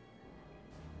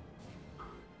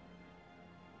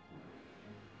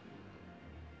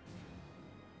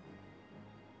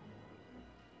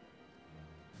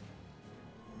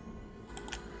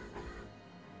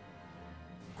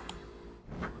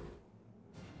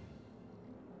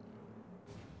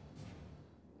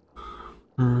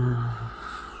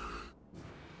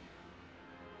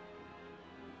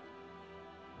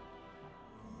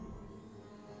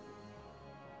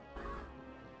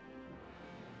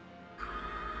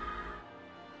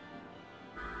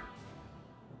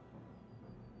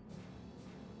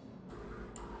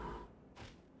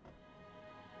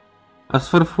 As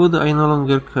for food, I no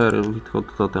longer care with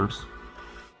hot totems.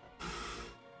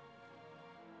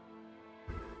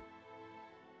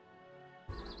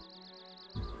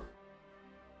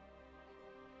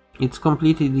 It's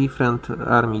completely different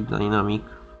army dynamic.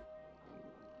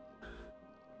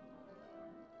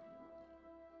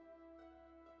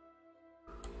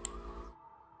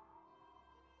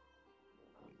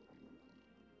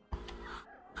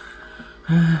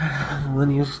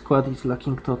 When your squad is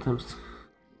lacking totems.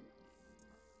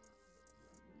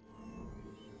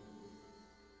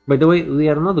 By the way, we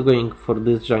are not going for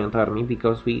this giant army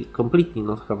because we completely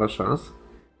not have a chance.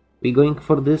 We're going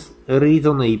for this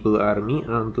reasonable army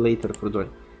and later for joy.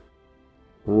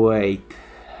 Wait.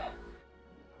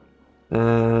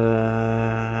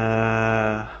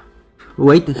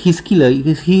 Wait, he's killer.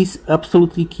 He's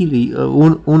absolutely killing.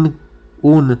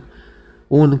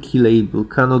 Unkillable.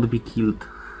 Cannot be killed.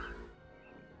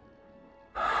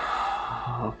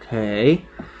 Okay.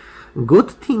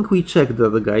 Good thing we checked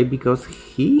that guy because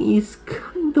he is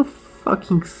kind of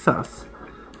fucking sus.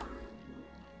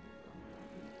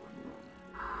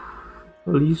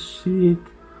 Holy shit.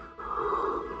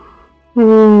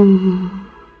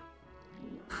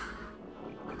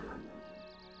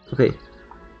 Okay.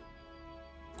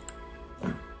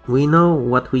 We know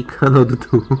what we cannot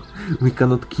do. We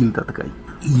cannot kill that guy.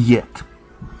 Yet.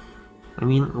 I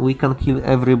mean, we can kill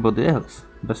everybody else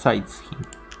besides him.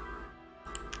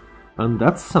 And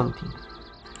that's something.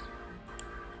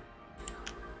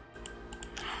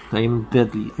 I am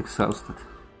deadly exhausted.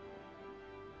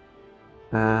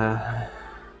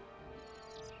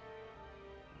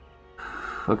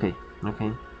 Okay.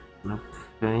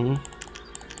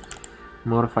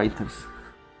 More fighters.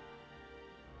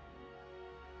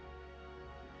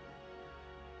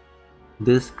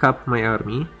 This cap my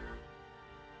army.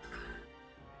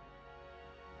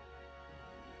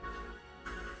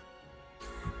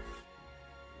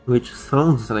 Which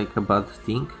sounds like a bad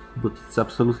thing, but it's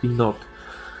absolutely not.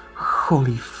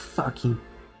 Holy fucking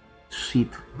shit,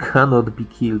 cannot be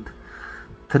killed.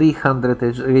 300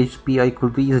 HP, I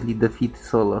could easily defeat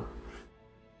solo.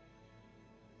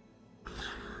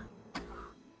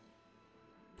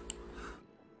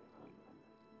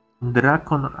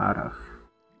 Drakon Arach.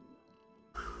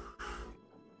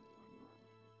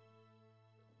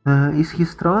 Is he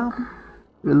strong?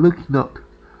 Look, not.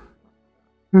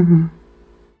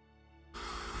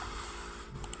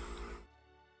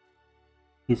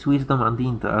 His wisdom and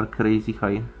int are crazy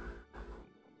high.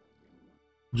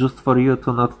 Just for you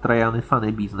to not try any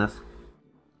funny business.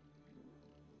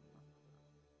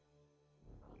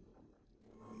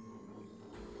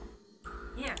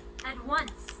 Here, at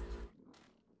once.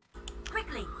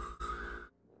 Quickly.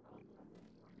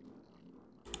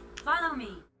 Follow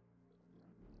me.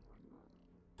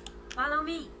 Follow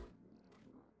me.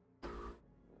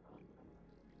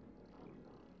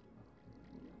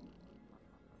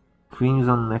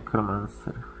 Crimson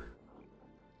Necromancer.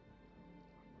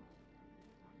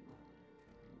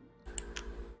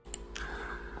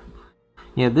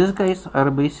 Yeah, these guys are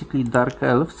basically dark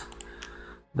elves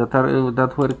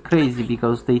that were crazy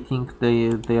because they think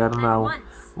they are now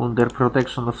under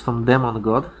protection of some demon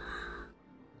god.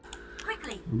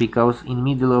 Quickly. Because in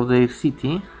middle of their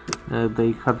city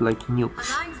they had like nukes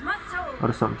Lines must hold.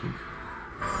 or something.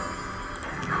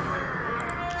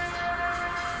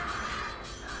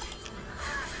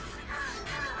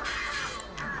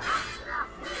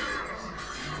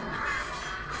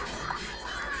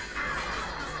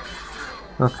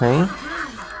 Okay.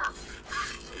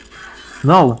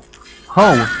 No!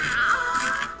 How?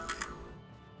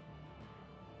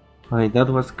 Okay, that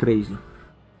was crazy.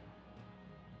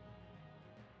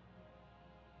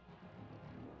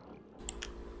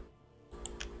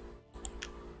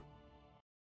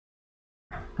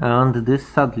 And this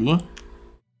sadly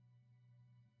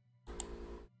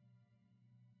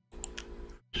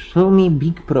show me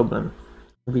big problem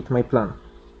with my plan.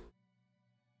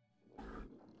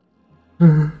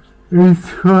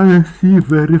 It's honestly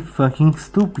very fucking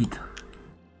stupid.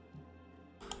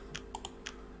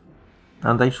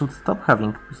 And I should stop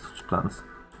having such plans.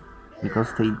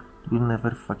 Because they will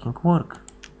never fucking work.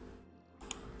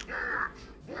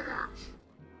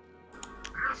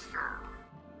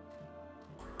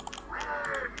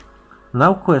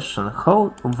 Now question,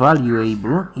 how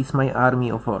valuable is my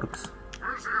army of orcs?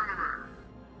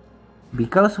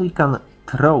 Because we can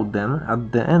throw them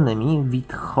at the enemy,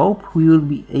 with hope we will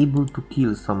be able to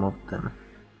kill some of them.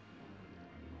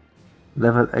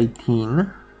 Level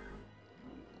 18.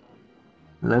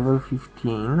 Level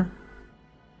 15.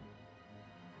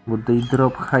 Would they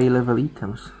drop high level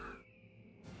items?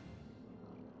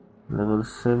 Level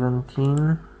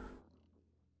 17.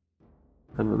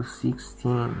 Level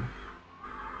 16.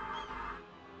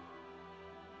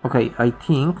 Okay, I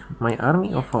think my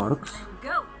army of orcs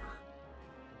Go.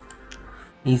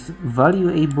 is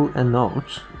valuable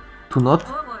enough to not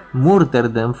Forward. murder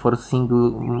them for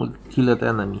single killed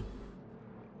enemy.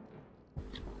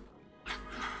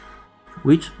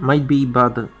 Which might be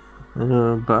bad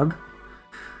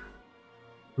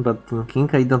thinking.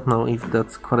 I don't know if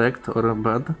that's correct or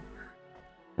bad.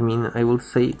 I mean, I would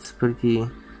say it's pretty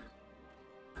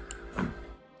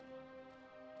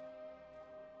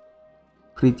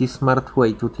smart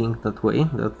way to think that way,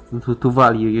 that to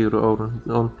value your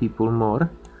own people more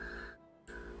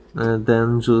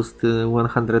than just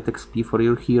 100 XP for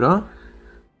your hero.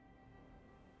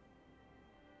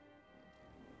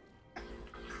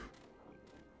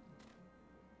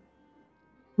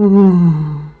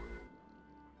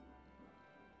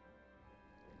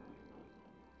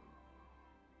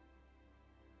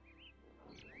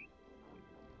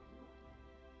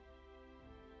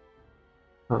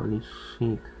 Holy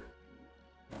shit.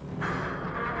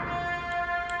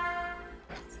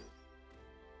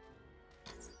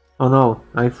 Oh no,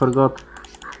 I forgot.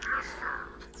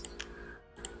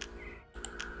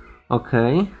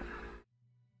 Okay.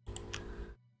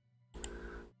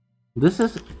 This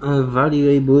is a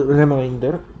valuable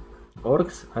reminder.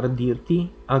 Orcs are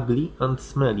dirty, ugly and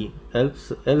smelly.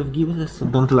 Elf givers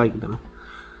don't like them.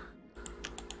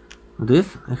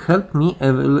 This helped me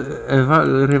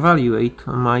reevaluate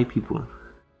my people.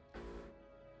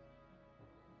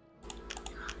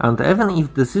 And even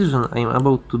if the decision I'm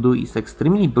about to do is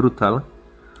extremely brutal,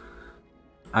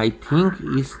 I think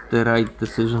it's the right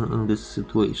decision in this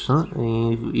situation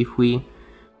if we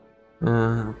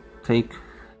take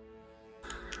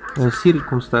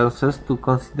circumstances to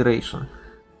consideration.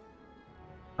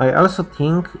 I also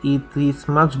think it is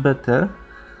much better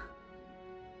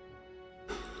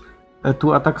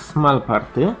to attack small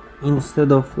party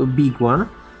instead of a big one,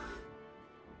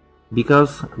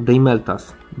 because they melt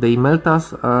us. They melt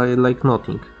us like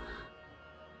nothing.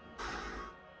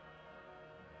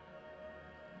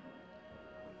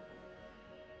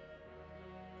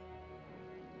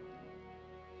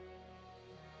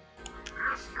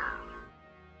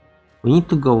 We need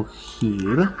to go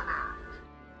here,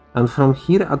 and from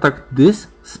here attack this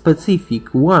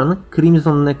specific one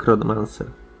Crimson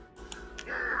Necromancer.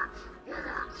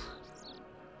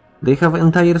 They have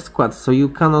entire squads, so you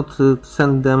cannot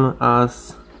send them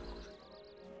as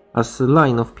a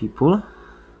line of people.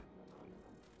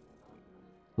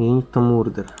 You need to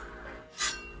murder.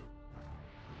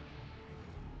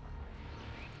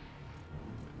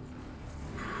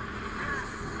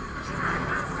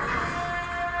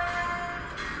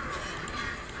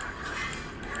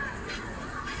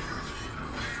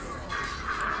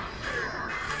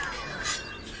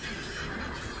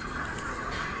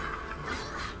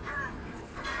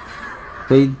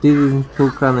 They didn't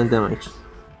take any damage.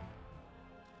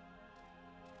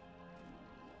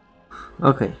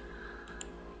 Okay.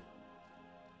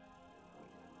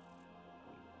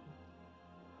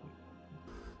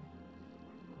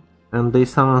 And they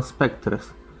summon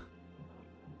specters.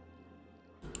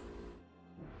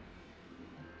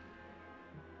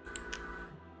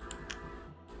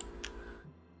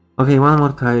 Okay, one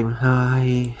more time.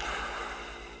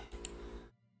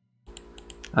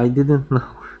 I didn't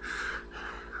know.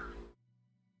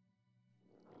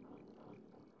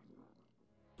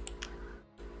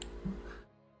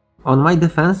 On my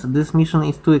defense, this mission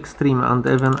is too extreme, and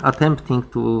even attempting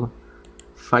to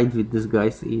fight with these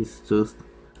guys is just...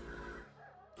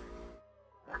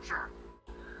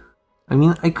 I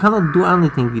mean, I cannot do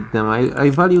anything with them. I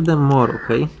value them more,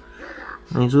 okay?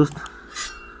 I just...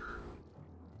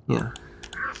 Yeah.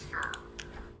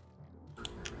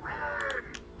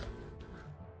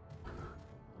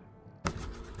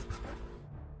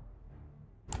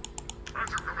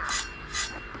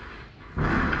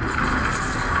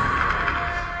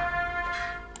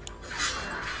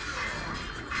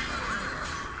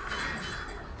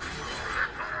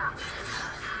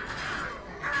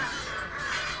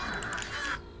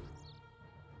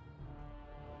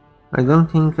 I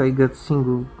don't think I get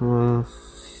single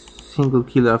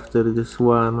kill after this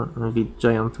one with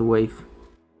giant wave.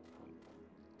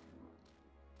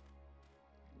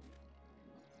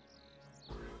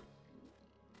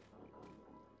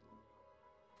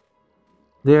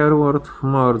 They are worth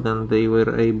more than they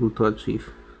were able to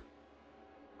achieve.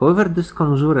 However, this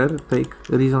conjurer take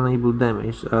reasonable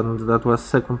damage, and that was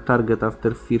second target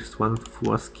after first one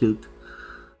was killed.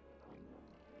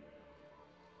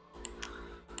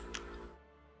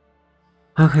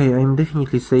 Okay, I'm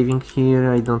definitely saving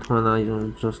here. I don't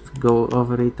wanna just go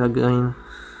over it again.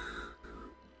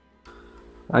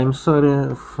 I'm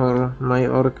sorry for my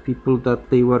orc people that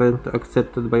they weren't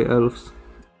accepted by elves.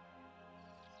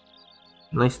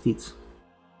 Nice tits.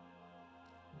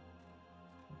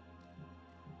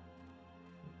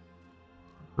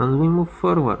 And we move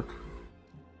forward.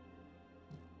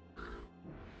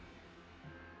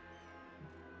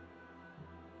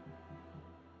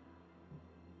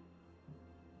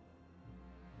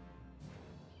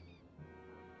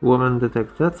 Woman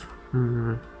detected.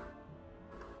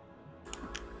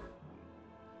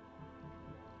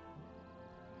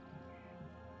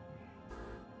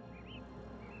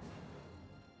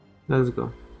 Let's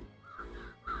go.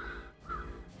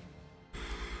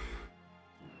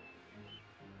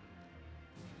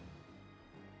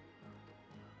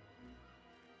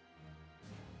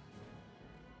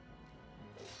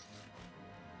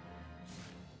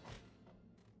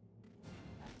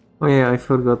 Oh yeah, I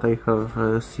forgot I have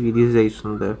a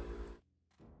civilization there.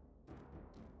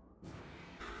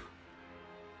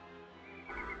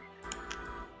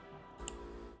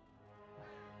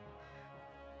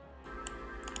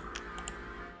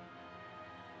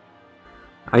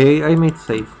 I made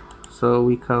safe, so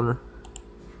we can...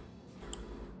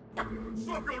 Stop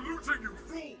your looting, you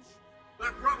fools!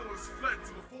 That rebel has fled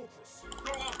to the fortress.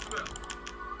 Go after them!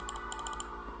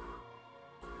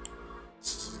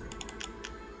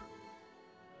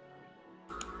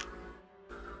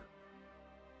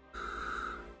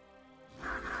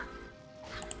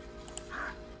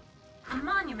 The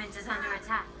monument is under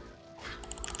attack.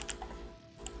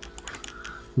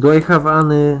 Do I have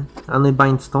any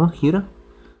bindstone here?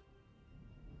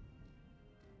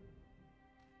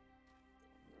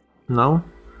 No?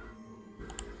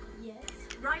 Yes,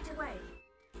 right away.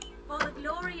 For the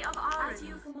glory of our as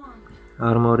you command.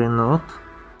 Armory not.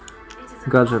 It is a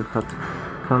Gadget hat.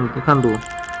 Can do.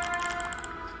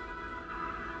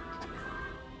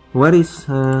 Where is...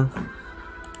 Oh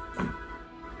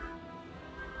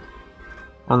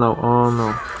no, oh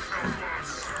no.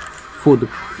 Food.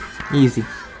 Easy.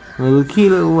 We will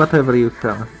kill whatever you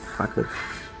can. Fuck it.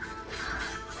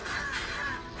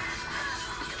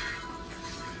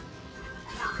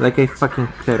 Like I fucking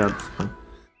care at this point.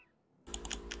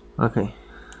 Okay.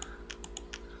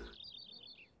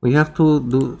 We have to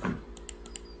do...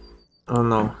 Oh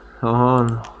no. Oh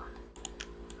no.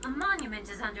 A monument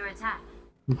is under attack.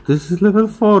 This is level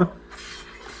 4.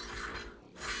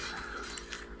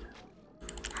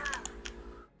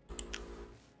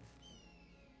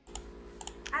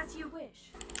 as you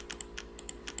wish.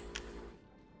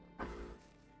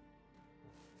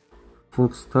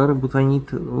 Food store, but I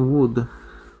need wood.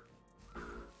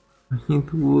 I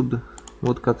need wood.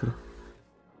 Woodcutter.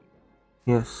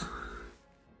 Yes.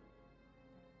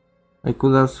 I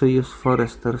could also use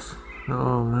foresters.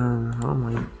 Oh man, oh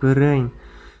my brain.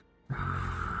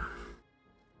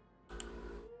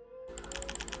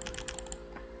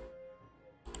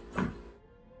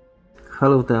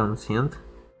 Hello the Ancient.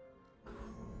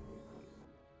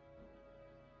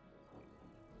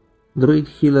 Druid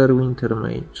Healer Winter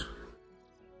Mage.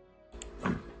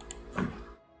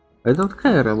 I don't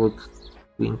care about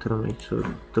Winter Mage or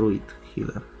Druid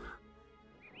Healer.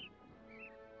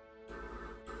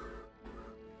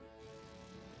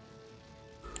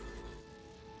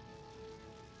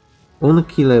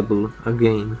 Unkillable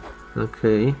again.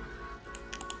 Okay.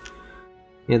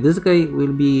 Yeah, this guy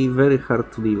will be very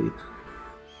hard to deal with.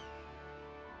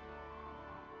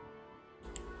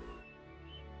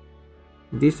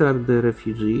 These are the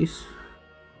refugees.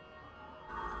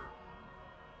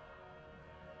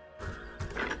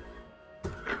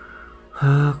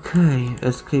 Okay,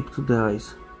 escape to the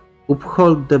ice.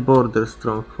 Uphold the border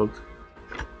stronghold.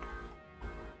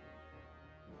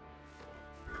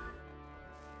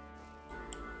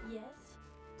 Yes.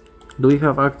 Do we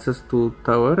have access to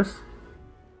towers?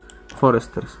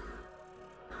 Foresters.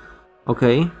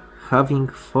 Okay, having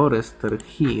forester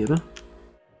here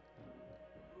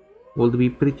would be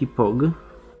pretty pog.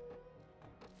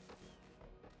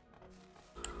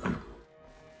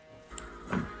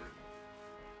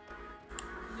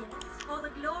 Yes. For the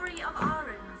glory of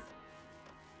Arens.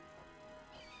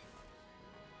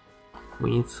 We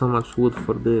need so much wood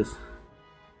for this.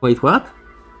 Wait, what?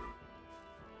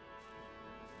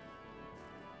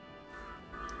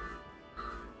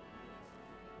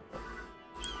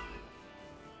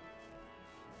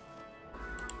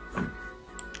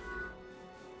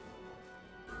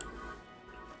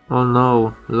 Oh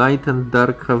no, light and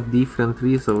dark have different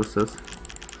resources.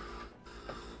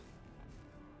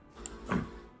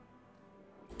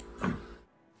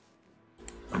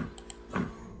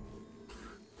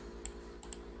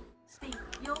 Speak.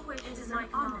 Your wish is my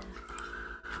honor.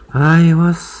 I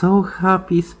was so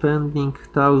happy spending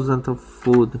thousands of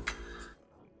food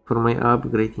for my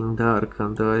upgrade in dark,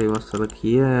 and I was like,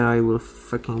 yeah, I will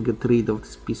fucking get rid of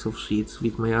this piece of shit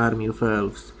with my army of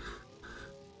elves.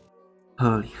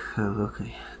 Holy hell,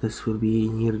 okay, this will be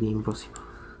nearly impossible.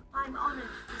 I'm honored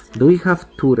to serve. Do we have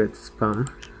turret spam?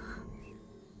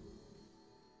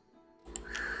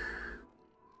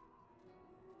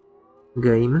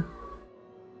 Game?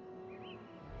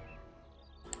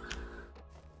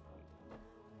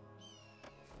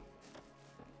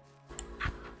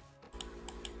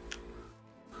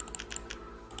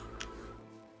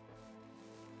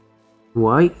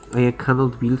 Why I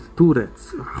cannot build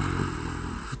turrets?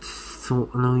 It's so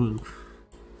annoying.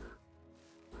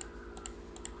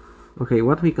 Okay,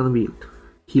 what we can build?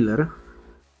 Healer,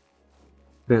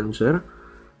 Ranger,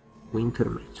 Winter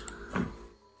Mage.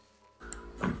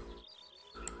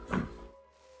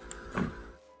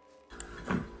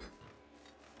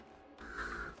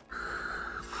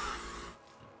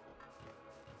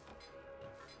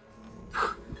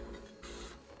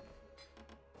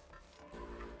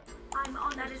 I'm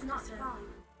honored. That is not far.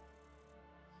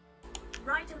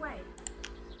 Right away.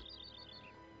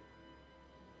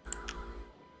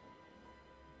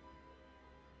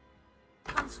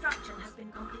 Construction has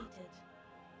been completed.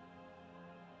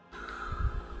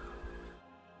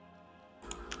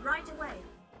 Right away.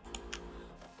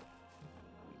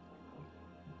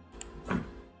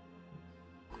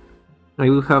 I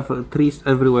will have trees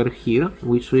everywhere here,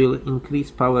 which will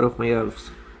increase power of my elves.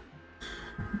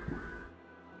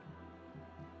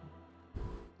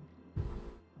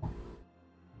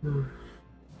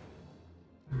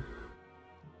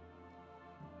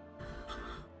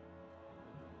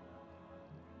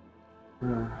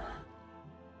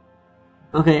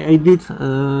 Okay, I did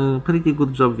a pretty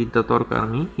good job with that orc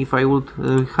army. If I would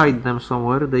hide them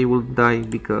somewhere, they would die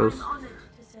because I'm honored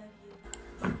to serve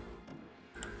you.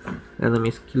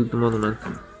 enemies killed the monument.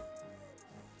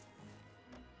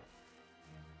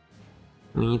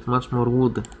 We need much more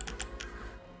wood.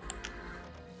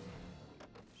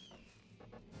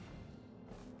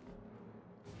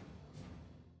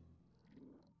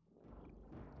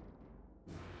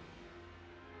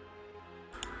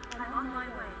 I'm on my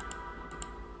way.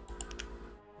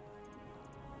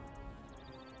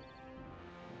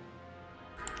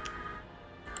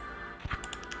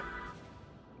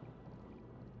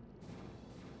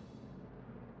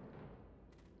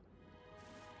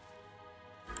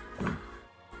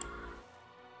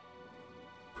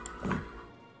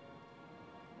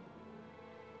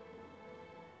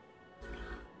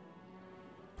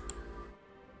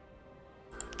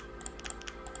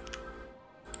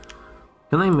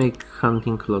 Can I make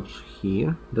hunting lodge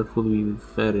here? That would be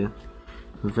very,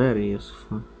 very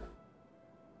useful.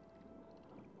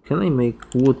 Can I make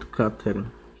woodcutter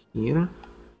here?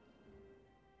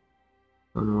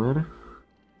 Somewhere?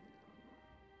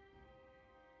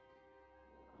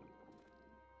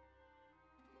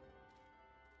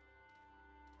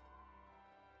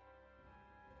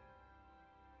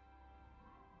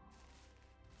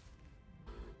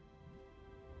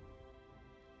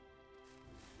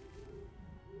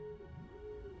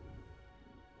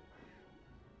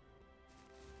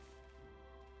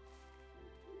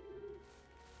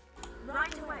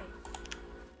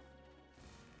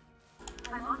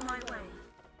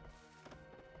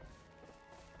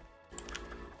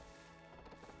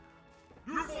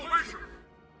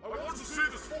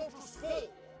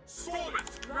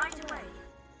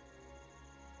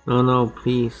 Oh no,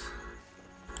 please.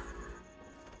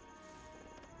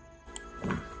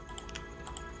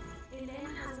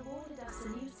 Elaine has awarded us a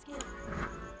new skill.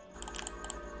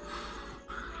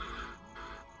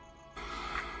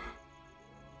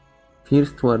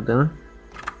 First Warden.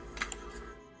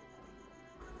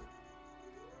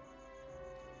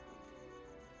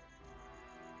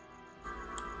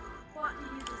 What do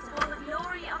you desire? For the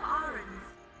glory of Arons.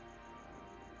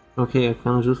 Okay, I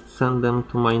can just send them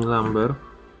to mine lumber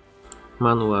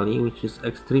manually, which is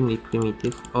extremely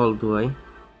primitive all the way.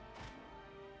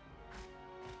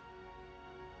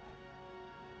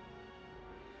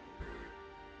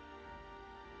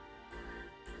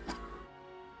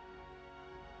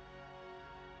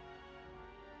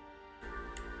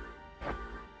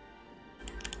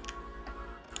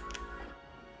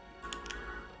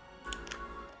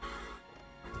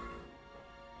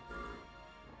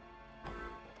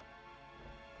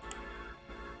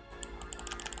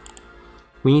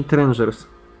 We need rangers.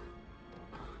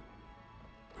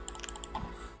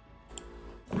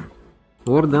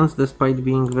 Wardens, despite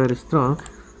being very strong,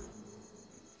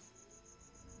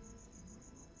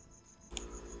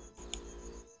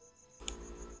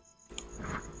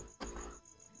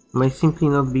 may simply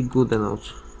not be good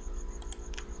enough.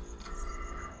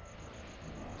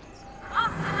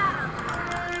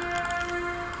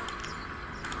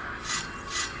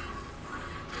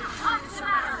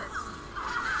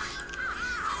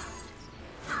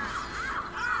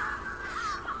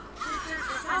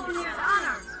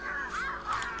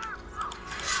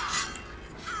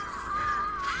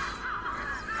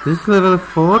 This is level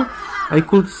 4? I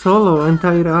could solo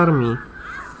entire army.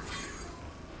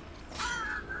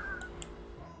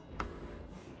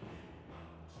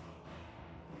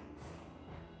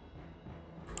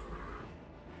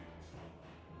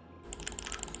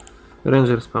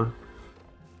 Ranger spam.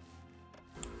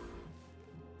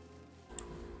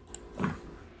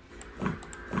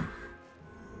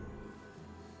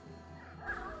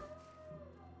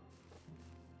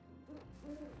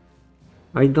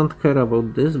 I don't care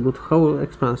about this, but how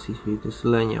expensive it is,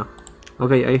 Lenia.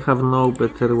 Okay, I have no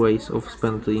better ways of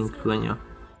spending Lenia.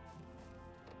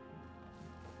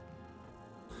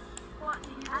 What do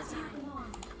you as you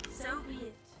command? So be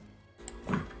it.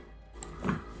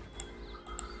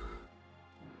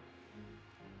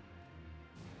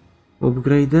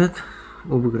 Upgraded?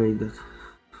 Upgraded.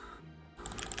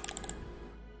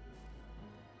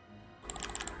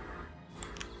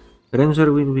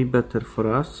 Ranger will be better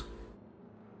for us.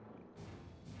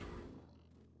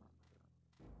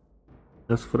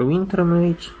 As for Winter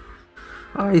Mage,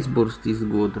 Ice Burst is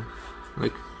good.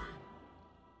 Like,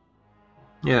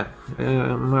 yeah,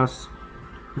 mass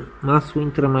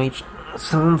Winter Mage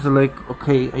sounds like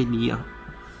okay idea.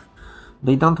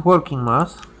 They don't work in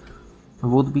mass,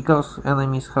 but because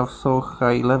enemies have so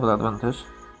high level advantage,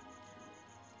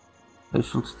 they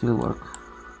should still work.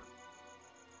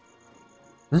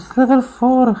 This is level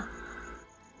 4!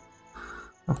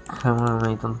 Oh, come on,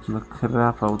 I don't give a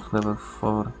crap about level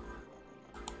 4.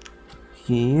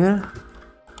 Here.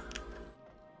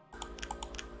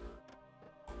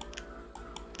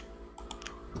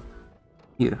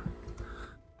 Here.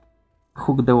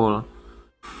 Hook the wall.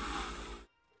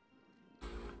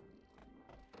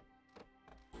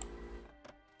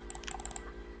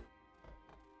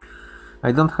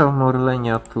 I don't have more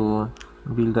Lenia to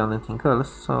build anything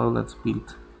else, so let's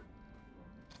build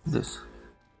this.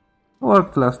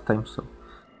 Worked last time, so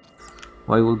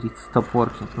why would it stop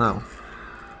working now?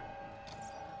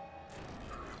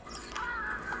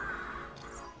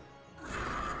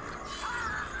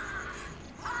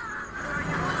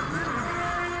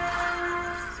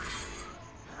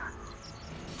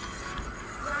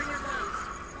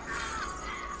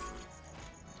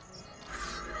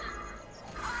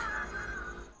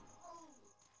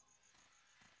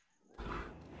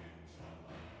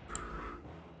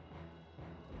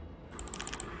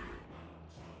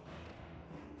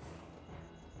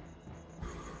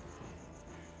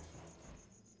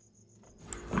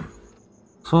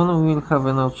 Soon we will have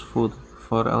enough food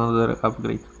for another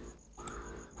upgrade.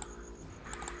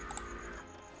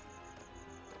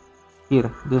 Here,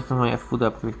 this is my food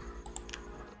upgrade.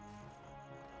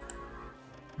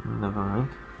 Never mind.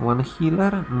 One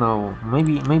healer? No.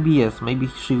 Maybe yes. Maybe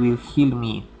she will heal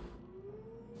me.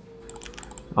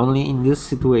 Only in this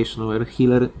situation where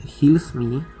healer heals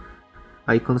me,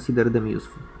 I consider them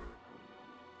useful.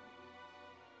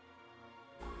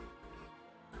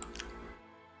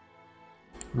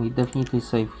 We definitely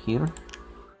save here.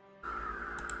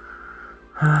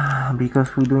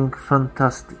 Because we're doing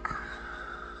fantastic.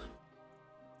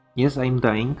 Yes, I'm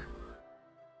dying.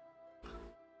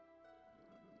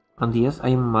 And yes,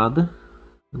 I'm mad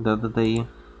that they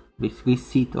basically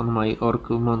sit on my orc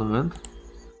monument.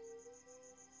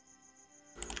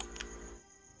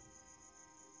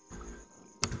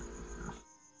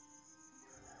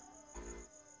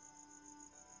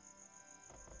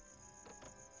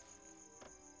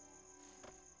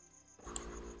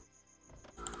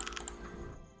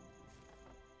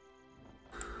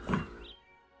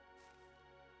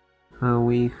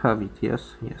 We have it,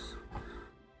 yes, yes.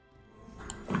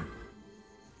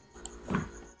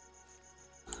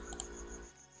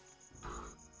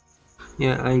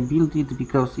 Yeah, I built it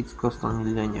because it's cost on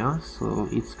millennia, so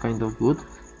it's kind of good.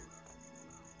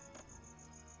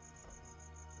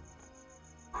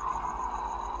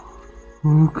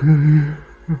 Okay.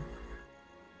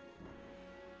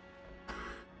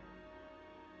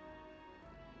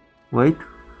 Wait,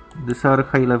 these are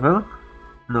high level?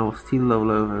 No, still low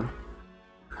level.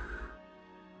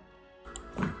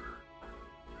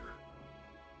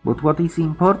 But what is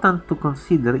important to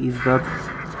consider is that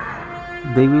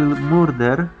they will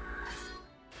murder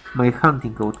my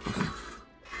hunting outpost.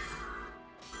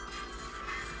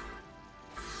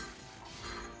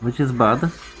 Which is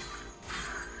bad,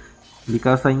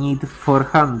 because I need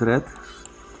 400.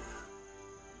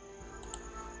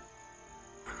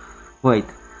 Wait.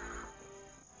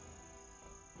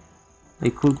 I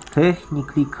could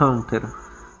technically counter.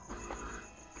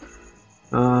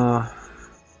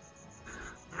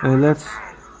 Let's...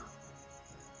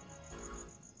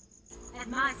 At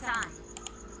my side.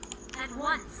 At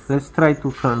once. Let's try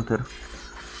to counter.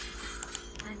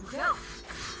 And go.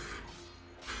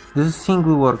 This is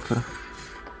single worker.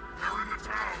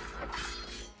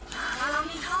 Follow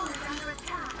me home is under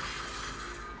attack.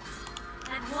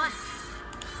 At once.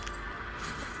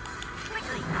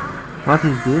 Quickly. What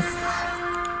is this?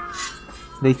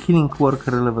 The killing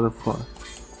worker level 4.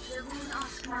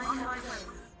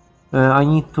 I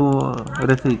need to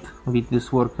retreat with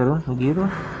this worker gear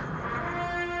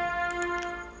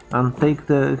and take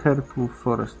her to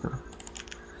Forester.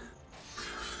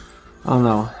 Oh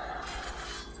no.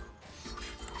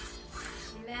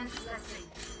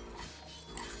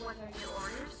 What are your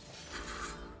orders?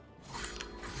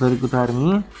 Very good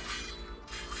army.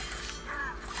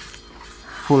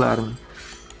 Full army.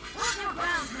 Hold your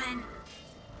ground, men.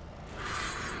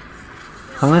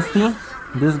 Honestly,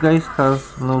 this guy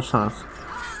has no chance.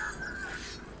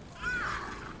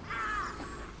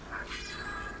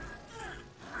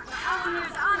 The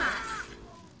Eleanor's on us.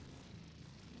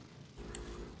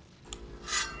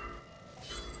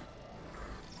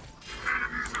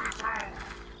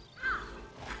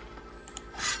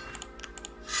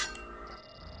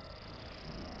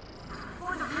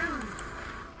 For the room.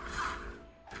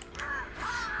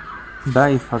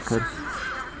 Die, fuckers.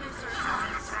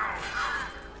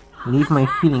 Leave my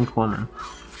healing woman.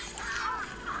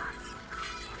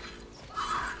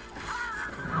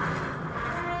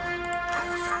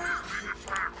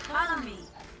 Follow me.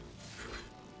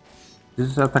 This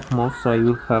is attack move, so I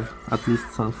will have at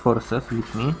least some forces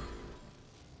with me.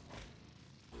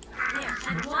 There,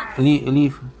 at once.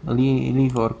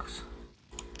 Leave orcs.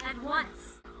 At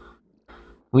once.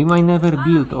 We might never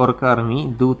build orc army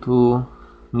due to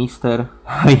Mr.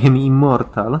 I am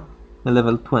immortal,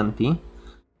 level 20.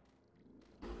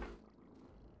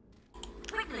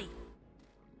 Quickly.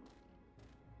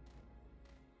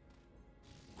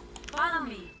 Follow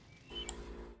me.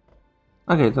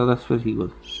 Okay, so that's pretty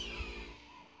good.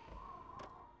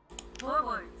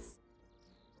 Forwards.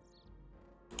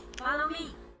 Follow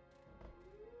me.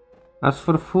 As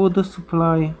for food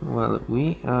supply, well,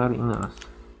 we are in us.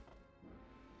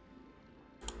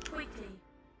 Quickly.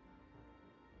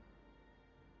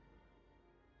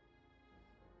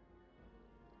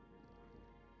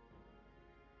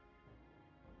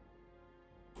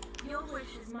 Your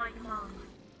wish is my command.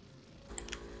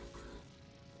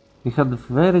 We had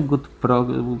very good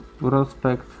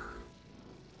prospect.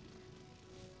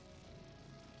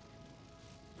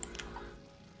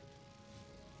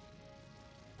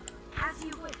 As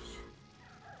you wish.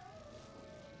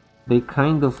 They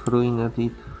kind of ruined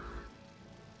it.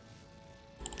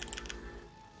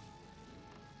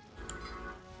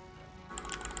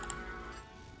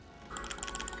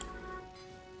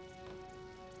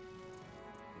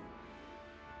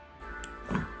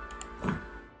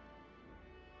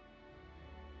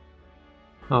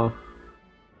 Oh.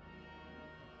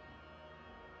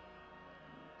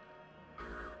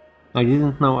 I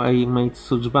didn't know I made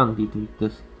such bandit with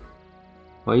this.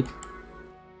 Wait.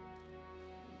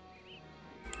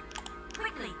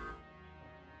 Quickly.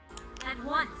 At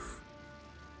once.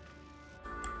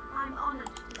 I'm honored.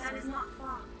 That is not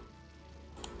far.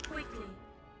 Quickly.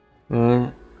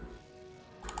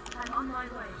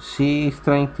 She is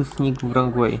trying to sneak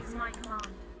wrong way. It's my command.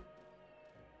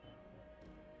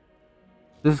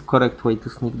 This is correct way to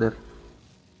sneak there.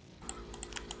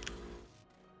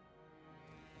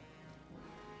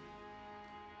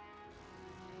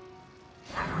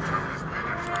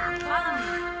 Follow me.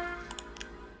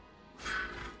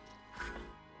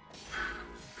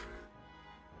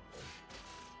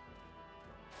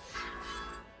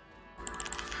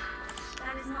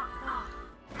 That is not far.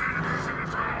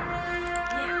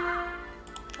 Here.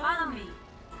 Follow me.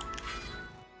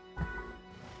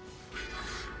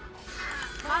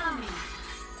 Follow me.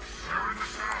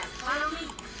 Follow me.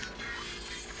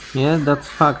 Yeah, that's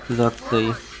fact that they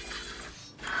This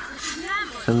is an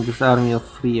ambush. send this army of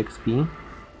free XP.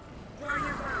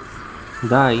 Warrior bows.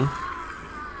 Die, Off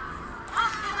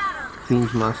to battle.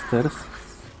 cringe masters.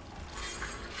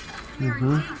 We are in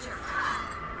danger.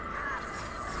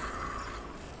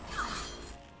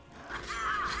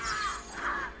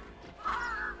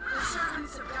 The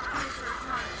servants of darkness are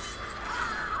upon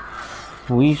us.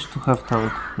 Wish to have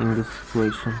tank in this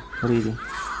situation, really. Sisters,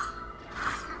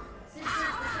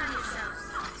 defend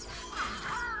yourselves.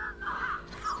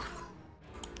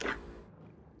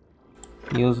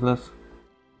 Useless.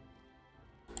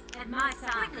 At my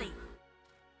side. Quickly.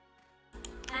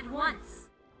 At once.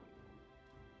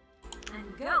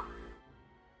 And go.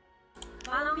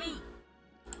 Follow me.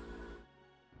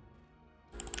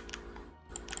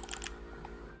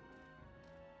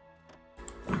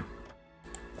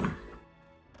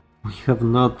 We have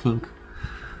nothing.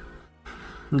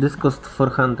 This cost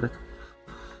 400.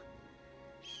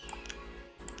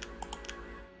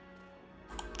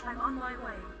 I'm on my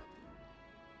way.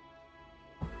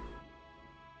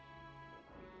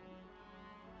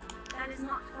 That is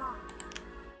not far.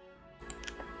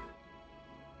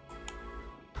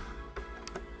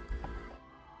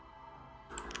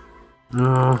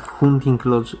 Oh, hunting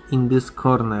lodge in this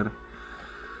corner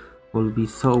will be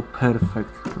so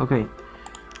perfect. Okay.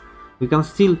 We can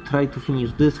still try to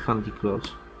finish this hunting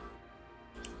lodge.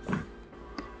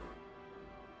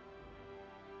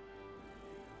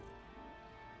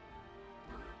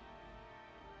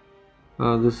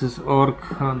 This is orc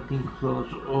hunting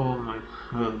lodge. Oh my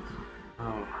god.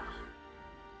 Oh.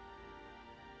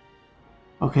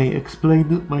 Okay,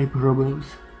 explain my problems.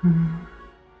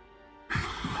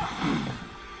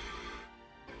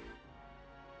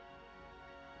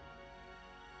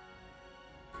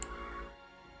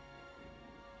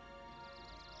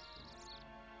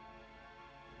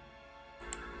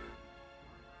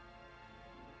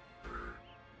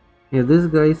 Yeah, this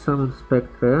guy summoned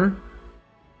Spectre.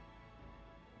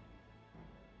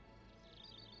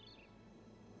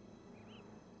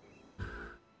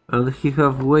 And he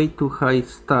have way too high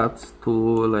stats to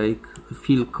like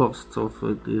feel costs of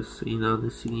this in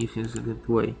a significant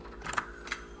way.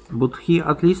 But he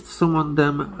at least summoned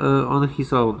them on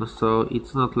his own, so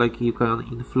it's not like you can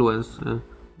influence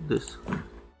this.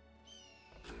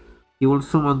 He will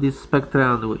summon this Spectre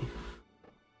anyway.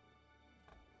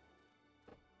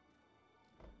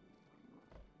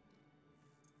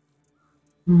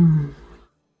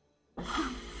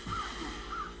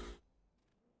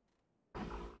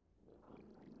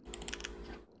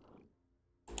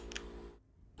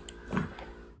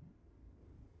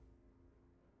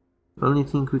 Only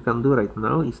thing we can do right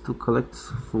now is to collect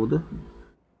food.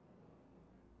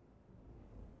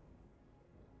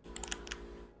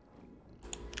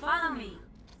 Follow me.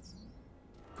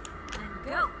 And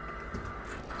go.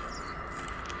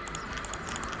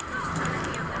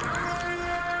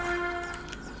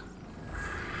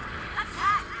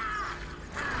 Attack!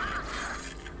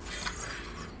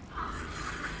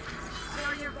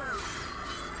 Warrior bows.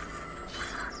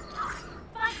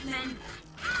 Fight, men.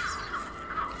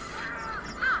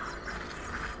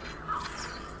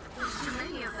 There's too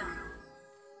many of them.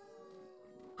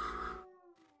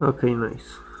 Okay, nice.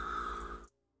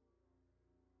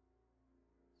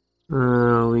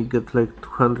 We get like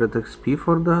 200 XP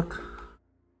for that,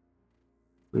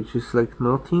 which is like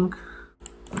nothing.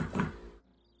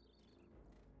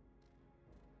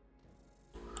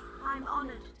 I'm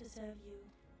honored to serve you.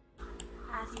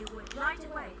 As you would right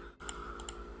away.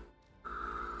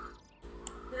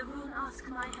 The rune asks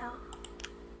my help.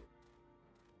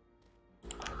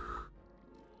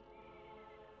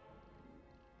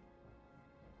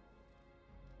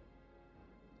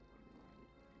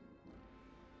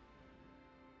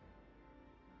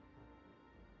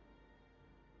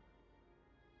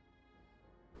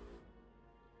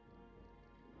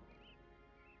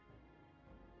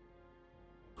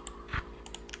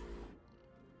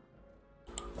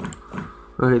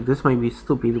 Okay, this might be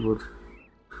stupid, but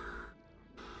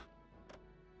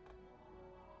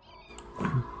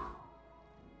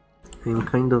I'm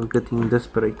kind of getting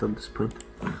desperate at this point.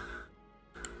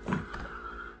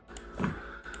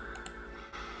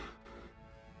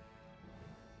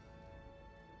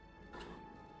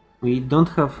 We don't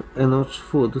have enough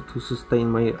food to sustain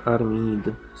my army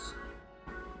needs.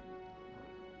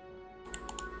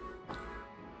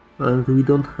 And we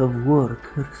don't have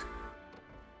workers.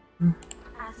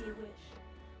 As you wish.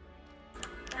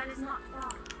 That is not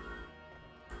far.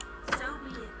 So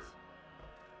be it.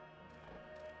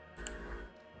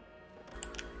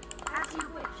 As you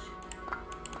wish.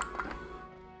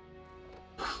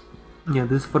 Yeah,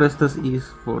 this foresters is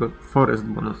for forest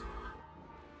bonus.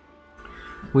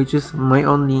 Which is my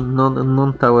only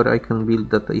non-tower I can build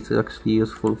that is actually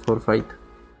useful for fight.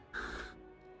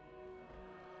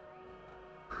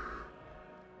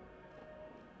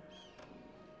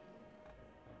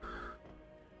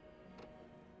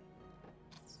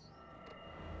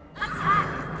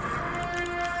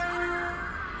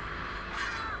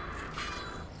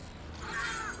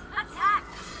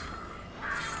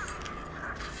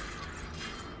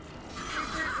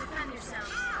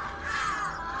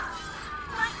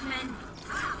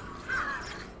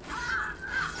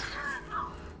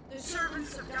 The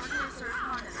servants of darkness are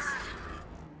upon us.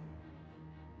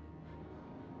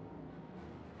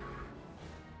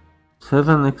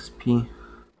 7 XP.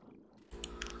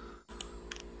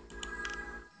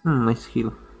 Nice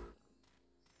heal.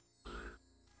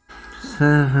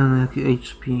 7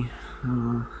 HP.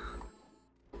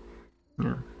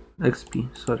 Yeah,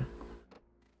 XP, sorry.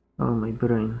 Oh, my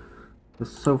brain.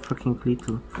 It's so fucking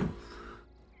little.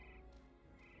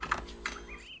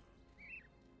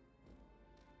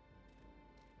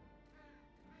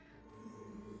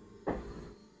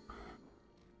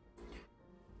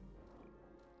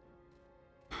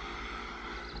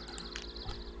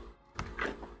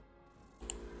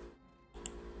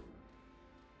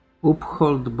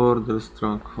 Uphold border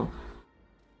stronghold.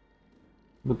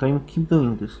 But I keep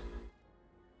doing this.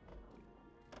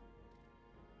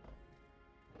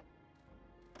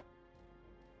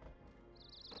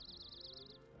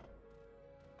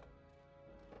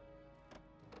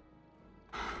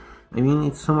 I mean,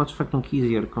 it's so much fucking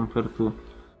easier compared to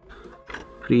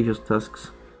previous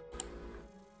tasks.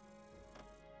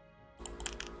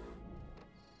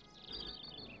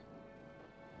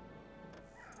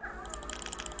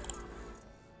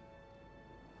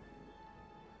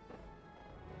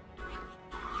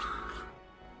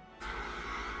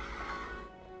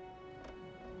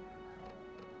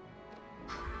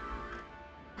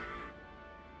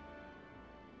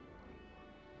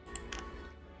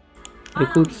 I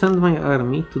could send my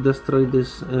army to destroy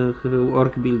this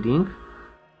orc building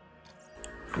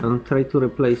and try to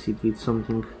replace it with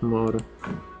something more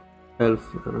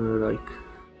elf-like.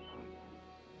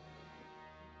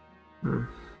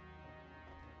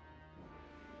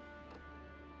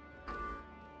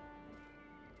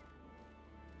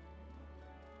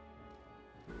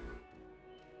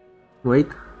 Wait.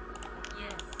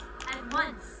 Yes. At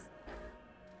once.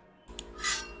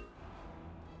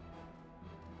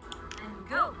 And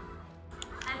go.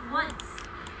 At once.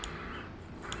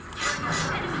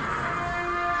 Enemies.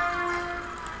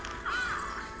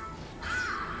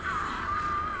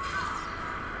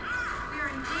 We are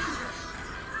in danger.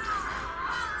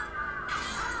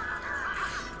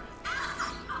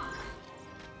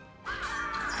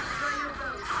 Where your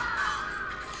bows?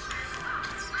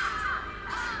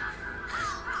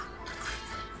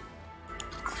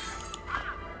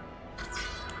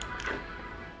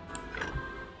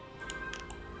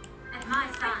 At my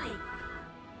side.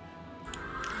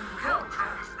 And go.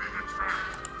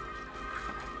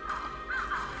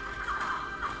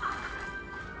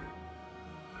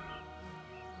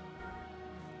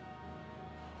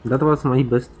 That was my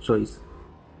best choice.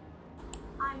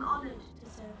 I'm honored to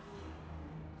serve.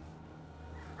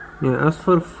 Yeah, as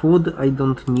for food, I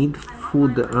don't need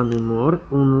food anymore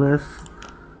unless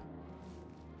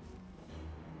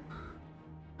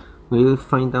we'll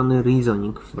find any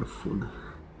reasoning for food.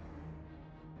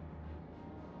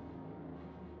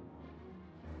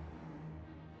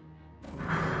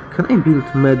 Can I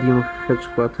build medium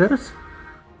headquarters?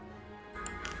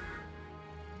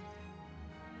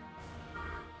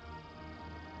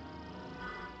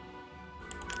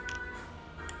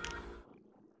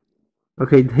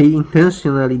 Okay, they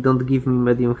intentionally don't give me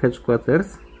medium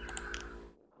headquarters.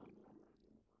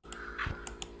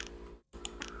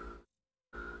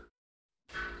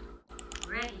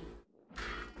 Ready.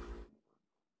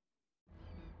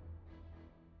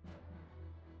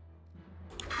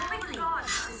 Quickly. God,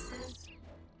 sisters.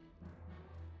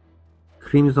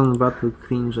 Crimson Battle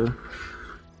Cringer.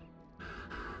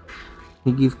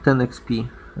 He gives 10 XP.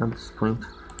 at this point.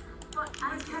 But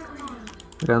as you command,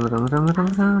 Run, run, run,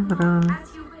 run, run, run.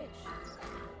 As you wish.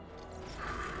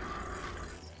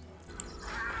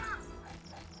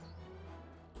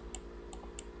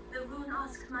 the rune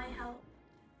asked my help.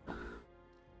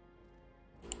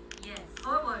 Yes,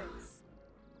 forwards.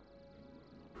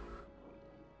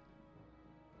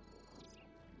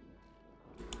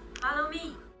 Follow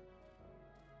me.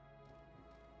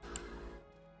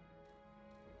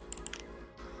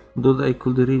 Dude, I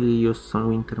could really use some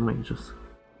winter mages.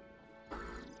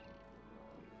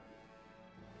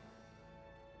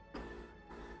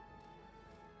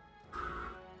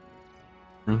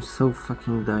 I'm so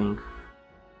fucking dying.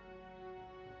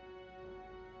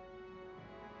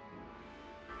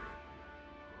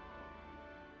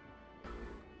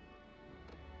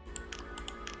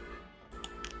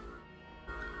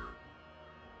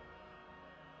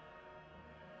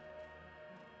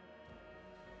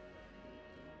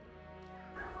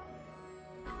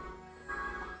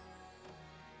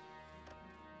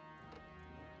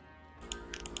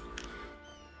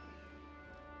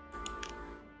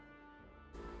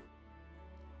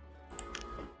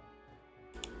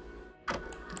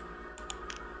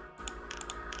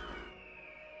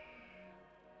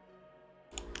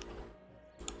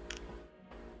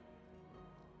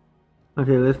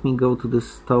 Okay, let me go to the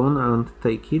stone and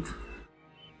take it.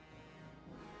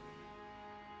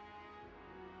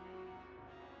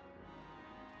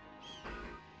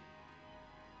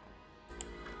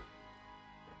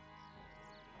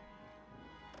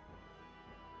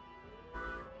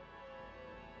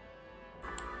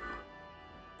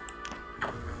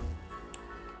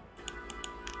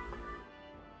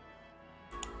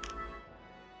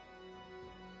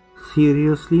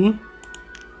 Seriously?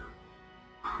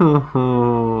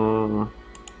 Oh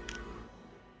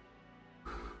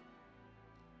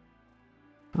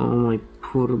my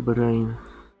poor brain.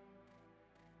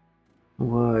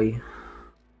 Why?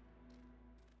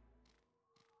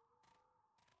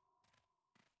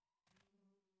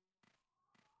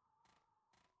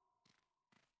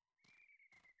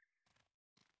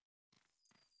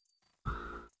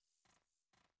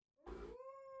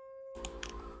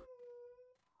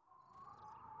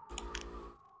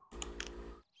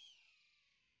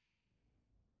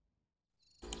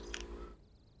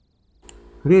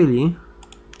 Really?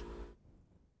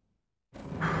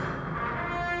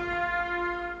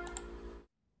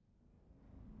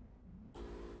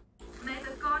 May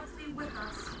the gods be with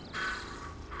us.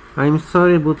 I'm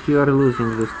sorry, but you are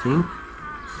losing this thing. The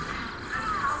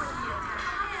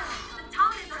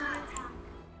town is under attack.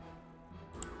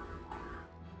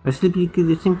 I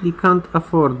simply can't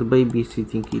afford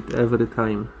babysitting it every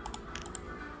time.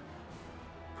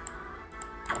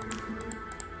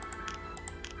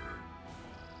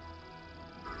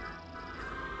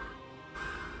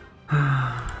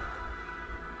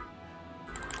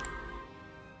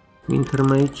 Winter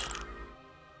Mage.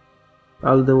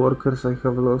 All the workers I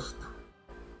have lost.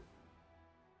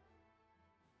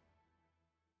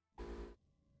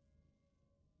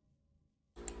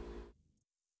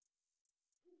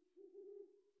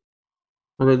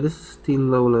 Okay, this is still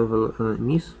low level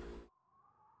enemies.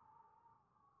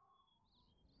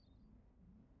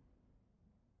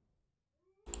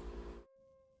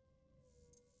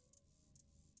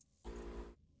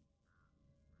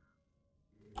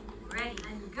 Ready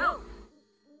and go.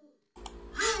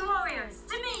 Rune warriors,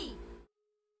 to me.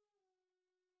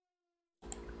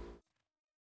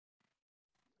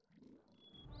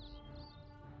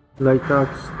 Light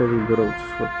axe, heavy broads,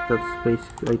 what that's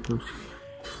basic items.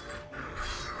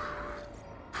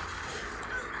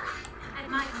 At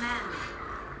my command.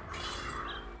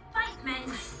 Fight, men.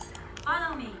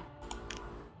 Follow me.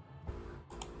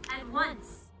 At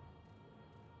once.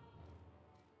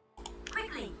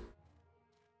 Quickly.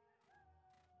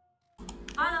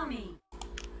 Follow me.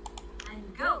 And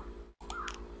go.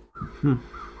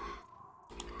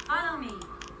 Follow me.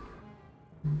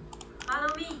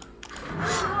 Follow me.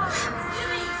 Rune warriors, to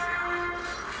me.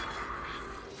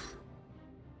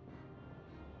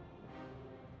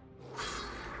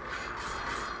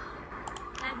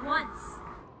 At once.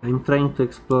 I'm trying to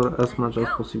explore as much as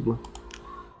possible.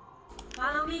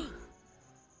 Follow me.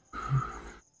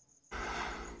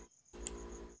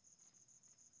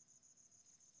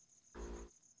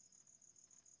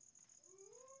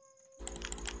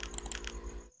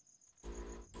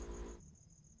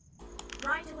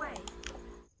 Right away.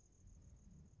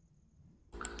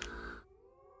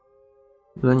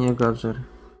 Lenia Gadger.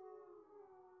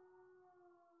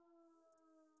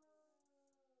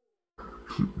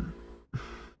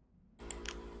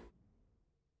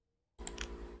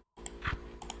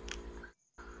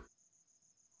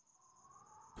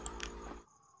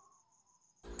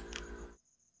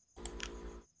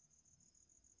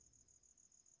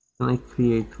 Can I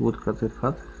create woodcutter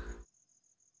hut?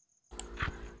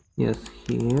 Yes,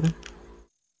 here.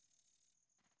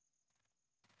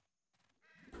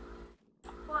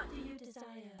 What do you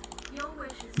desire? Your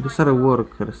wish is These my are command.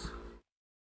 workers.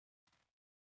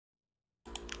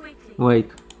 Quickly. Wait.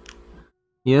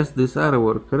 Yes, these are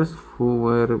workers who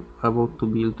were about to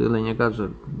build the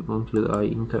Leniagarze until I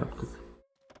interrupted.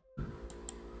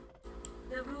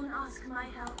 The rune asks my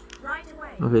help right away.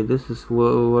 Okay, this is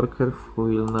worker who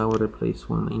will now replace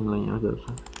one in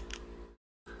Leniagarze.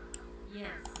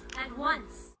 Yes. At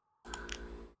once.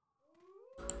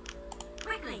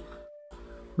 Quickly.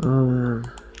 Oh man.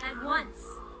 At once.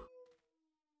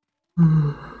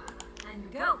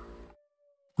 And go.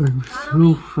 I'm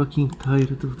so fucking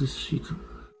tired of this shit.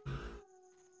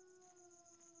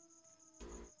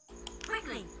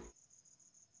 Quickly.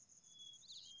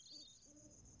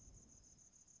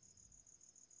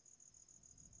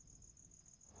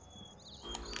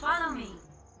 Follow me.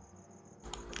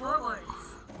 Forwards.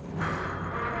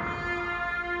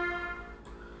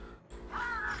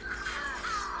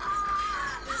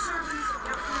 The servants of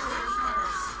your father's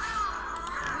house.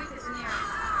 Quick as an arrow.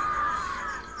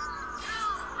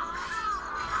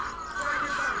 Where are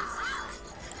your bows?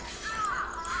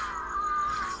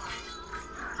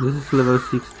 This is level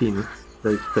 16,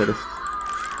 right there.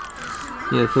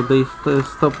 Yeah, so they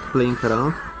stopped playing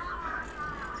around.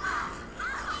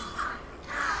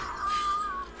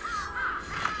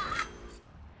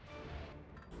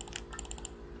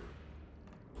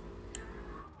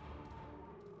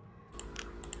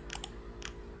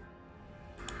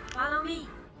 Follow me.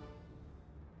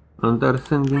 And are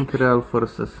sending real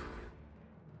forces.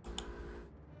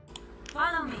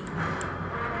 Follow me.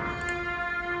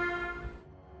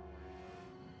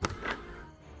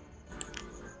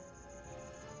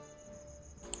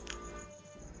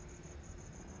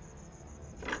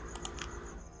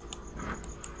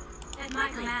 At my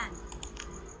command.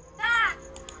 That!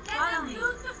 Follow Let me. them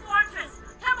loot the fortress!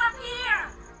 Come up here!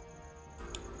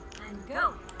 And go.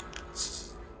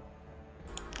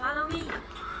 Follow me.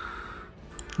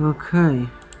 Okay,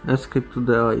 escape to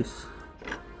the ice.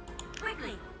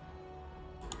 Quickly.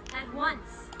 At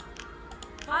once.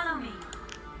 Follow me.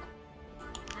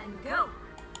 And go.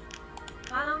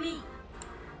 Follow me.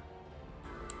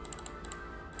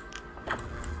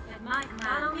 At my command.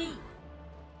 Follow me.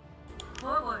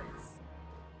 Forwards.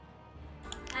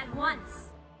 At once.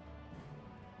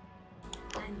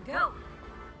 And go.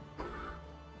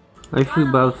 I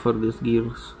feel bad for these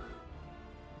gears.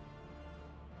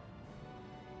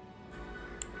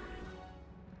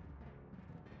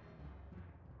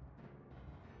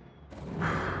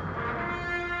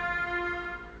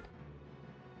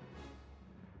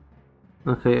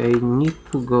 Okay, I need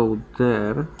to go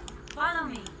there Follow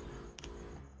me.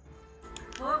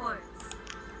 Forwards.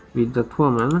 with that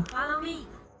woman. Follow me.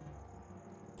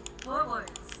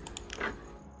 Forwards.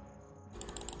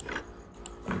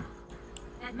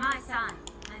 At my side.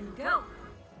 And go.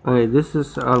 Okay, this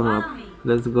is Alma. Follow me.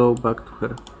 Let's go back to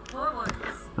her. Forwards.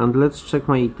 And let's check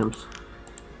my items.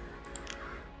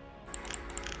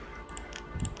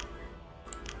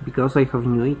 Because I have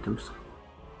new items.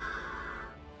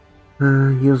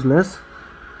 Useless.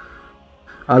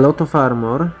 A lot of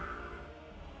armor.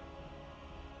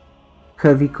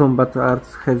 Heavy combat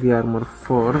arts, heavy armor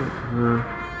 4.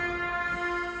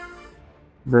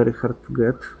 Very hard to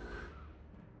get.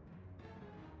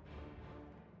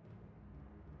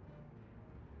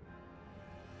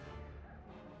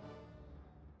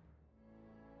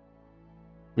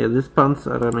 Yeah, these pants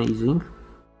are amazing.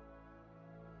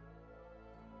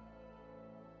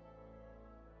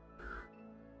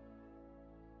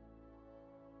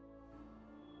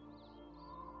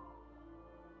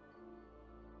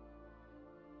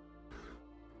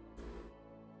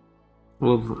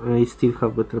 Well, I still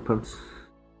have better pants.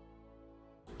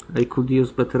 I could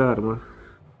use better armor.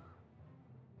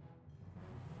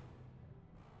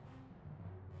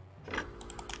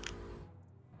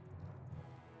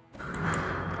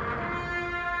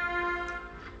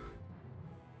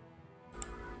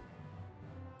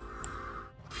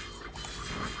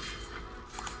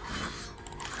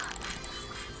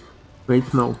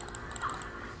 Wait, no.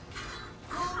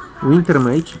 Winter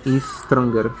Mage is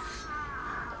stronger.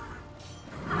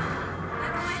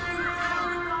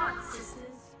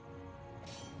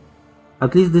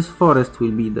 At least this forest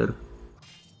will be there.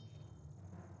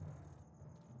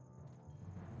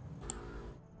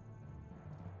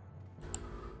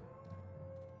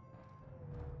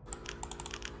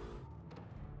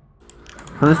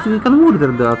 Honestly, we can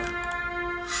murder that.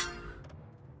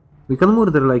 We can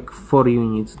murder like 4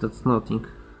 units, that's nothing.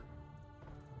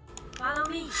 Follow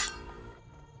me.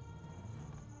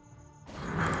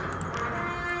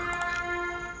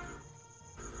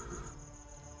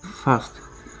 fast.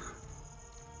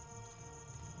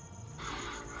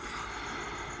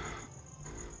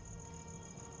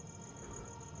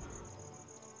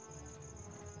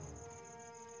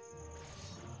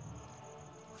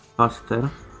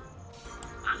 Faster.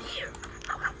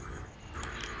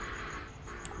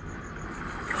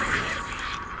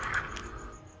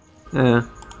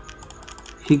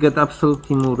 He got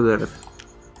absolutely murdered.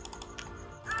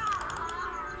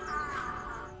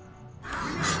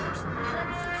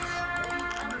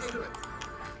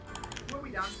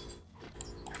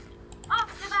 Off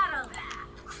to battle!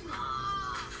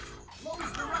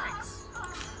 Close the ranks.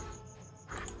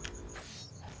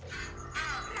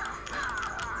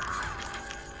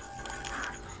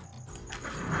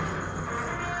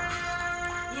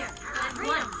 Here, at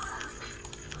once.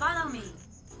 Follow me.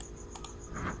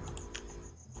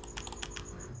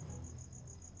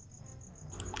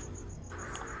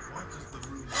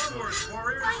 Onward,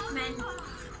 warriors. Fight, men!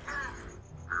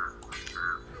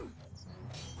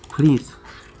 Please.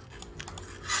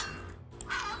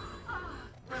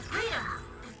 For freedom!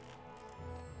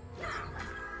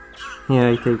 Yeah,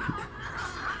 I take it.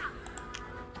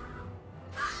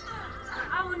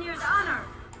 Aunir's honor!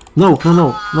 No, no, no,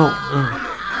 no.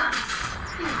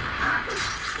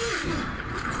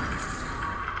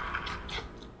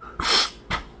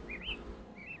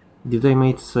 Did I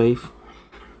make safe?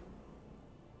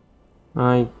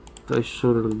 I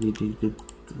surely did it.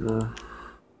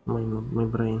 My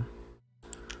brain.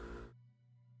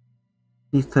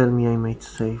 Please tell me I made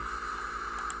safe.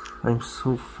 I'm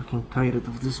so fucking tired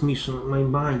of this mission. My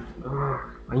mind.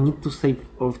 I need to save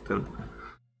often.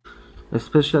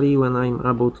 Especially when I'm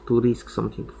about to risk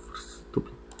something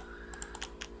stupid.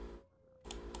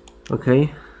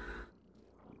 Okay.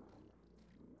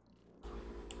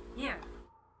 Here.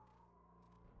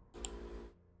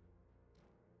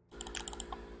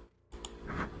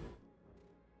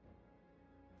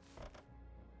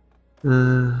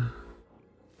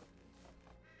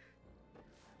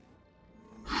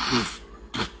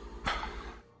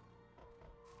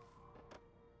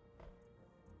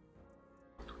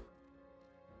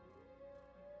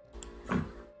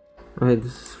 Okay,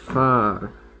 this is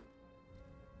far.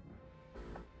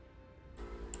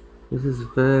 This is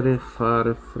very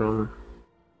far from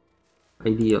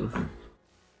ideal.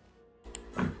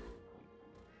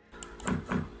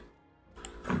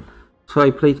 So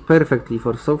I played perfectly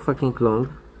for so fucking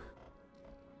long.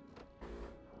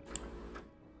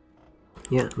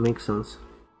 Yeah, makes sense.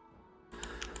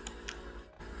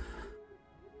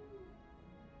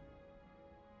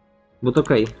 But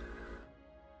okay.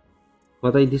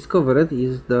 What I discovered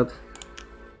is that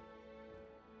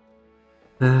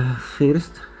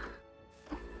first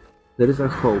there is a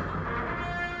hope.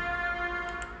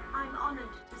 I'm honored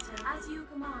to serve as you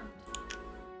command.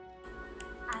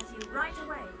 As you right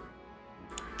away.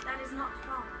 That is not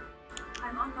far.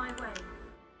 I'm on my way.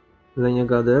 Lenia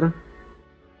gather.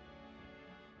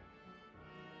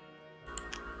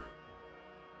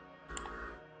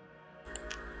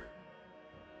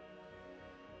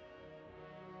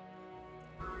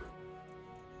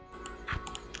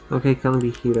 Okay, can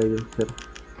be here, I don't care.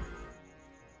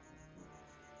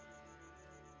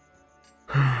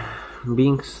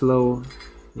 Being slow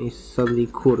is sadly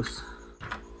curse.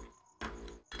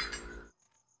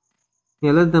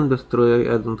 Yeah, let them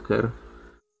destroy, I don't care.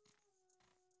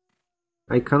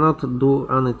 I cannot do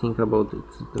anything about it,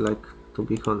 like, to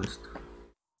be honest.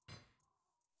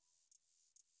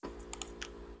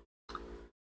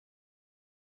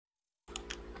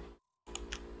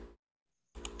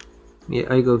 Yeah,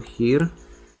 I go here.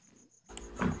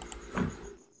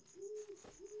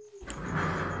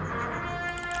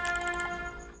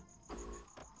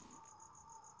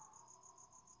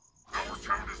 Our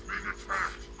town is being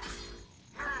attacked.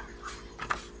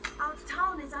 Our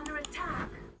town is under attack.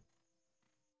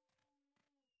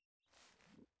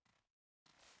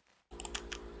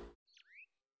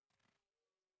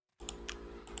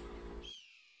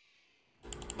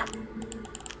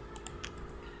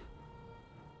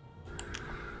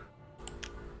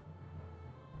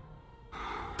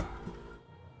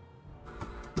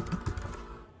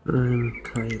 I'm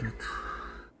tired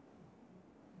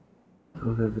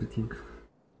of everything.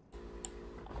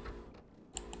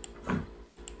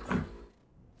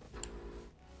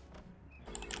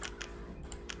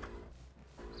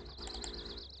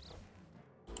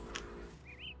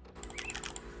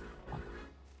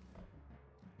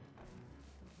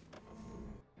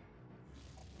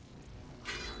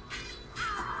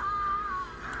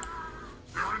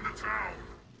 They're in the town.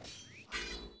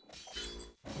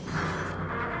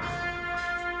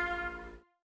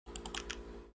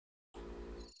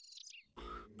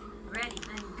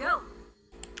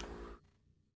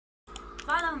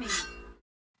 me.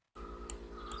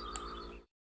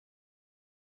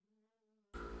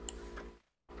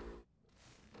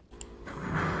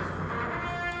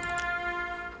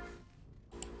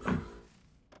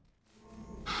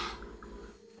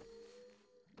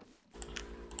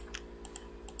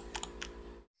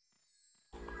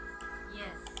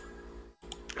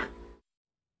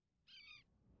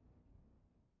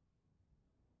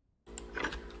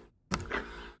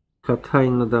 Kataj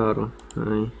Nadaru.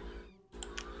 Ej.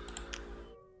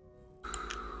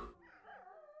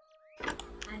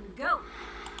 And go.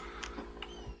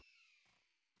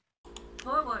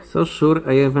 Forward. So sure,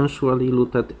 I eventually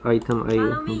looted item I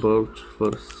Follow me. bought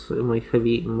for my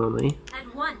heavy money. At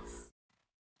once.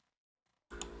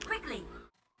 Quickly.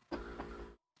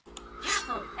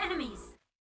 Careful, enemies.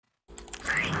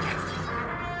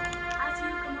 As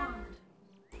you command.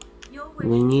 Your wish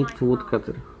We is need my command.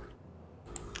 woodcutter.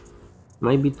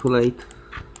 Might be too late,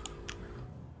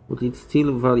 but it's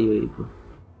still valuable.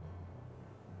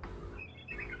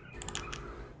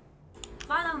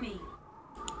 Follow me.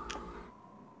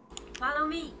 Follow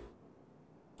me.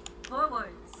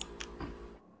 Forwards.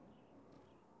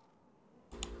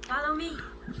 Follow me.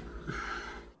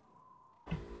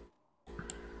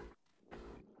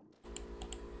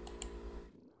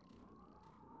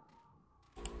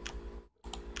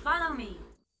 Follow me.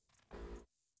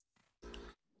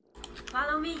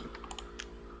 Follow me.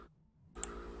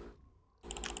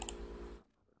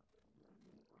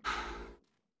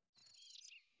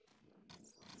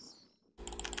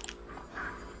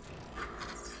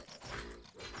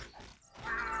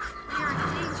 We are in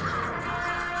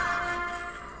danger.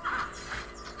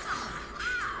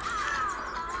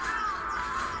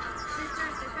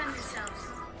 Sisters, defend yourselves.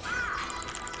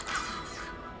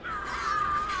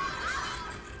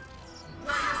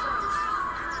 Draw your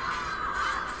bows.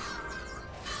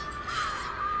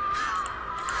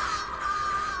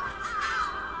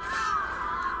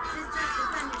 Sisters,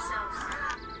 defend yourselves.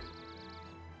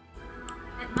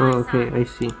 At my Oh, okay, side. I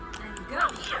see. And go.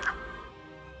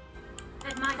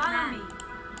 At my follow me.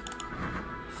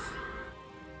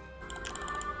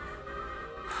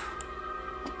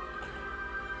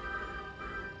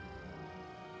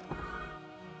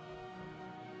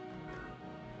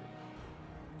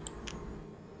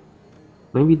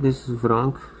 Maybe this is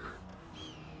wrong.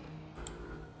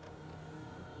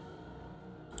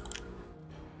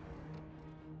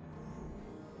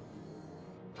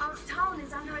 Our town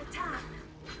is under attack.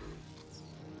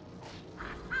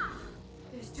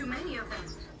 There's too many of them.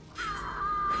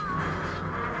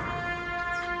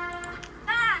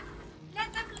 Back!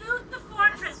 Let them loot the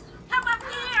fortress! Come up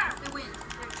here! The wind.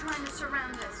 They're trying to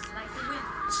surround us like the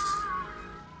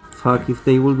wind. Fuck, if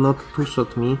they would not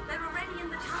two-shot me. They're already in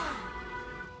the town.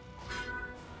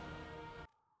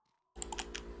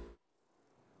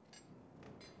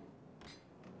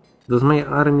 Does my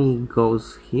army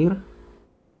goes here?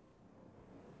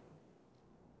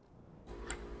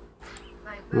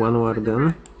 Like One birds with the warden.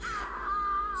 rat.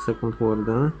 Second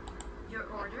warden. Your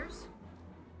orders?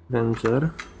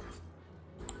 Ranger.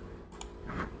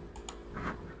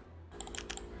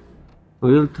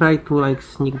 We will try to like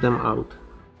sneak them out.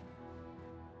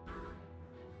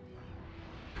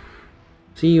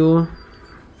 See you.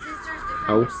 Sisters, defend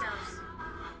Ow. yourselves.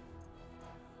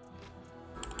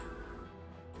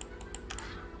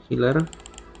 Healer.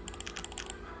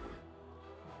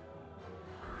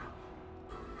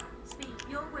 Speak.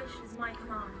 Your wish is my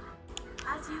command.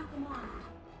 As you command.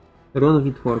 Run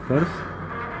with workers.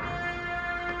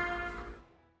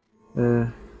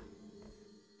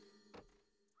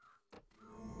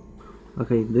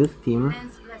 Okay, this team.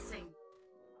 Men's blessing.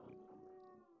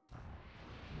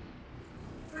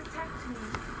 Protect me.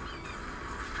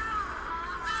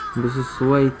 This is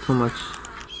way too much.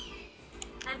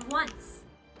 At once.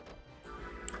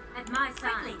 At my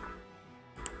side.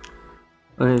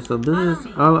 Okay, so this is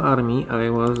all army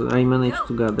I managed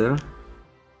to gather.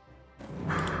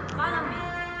 Follow me.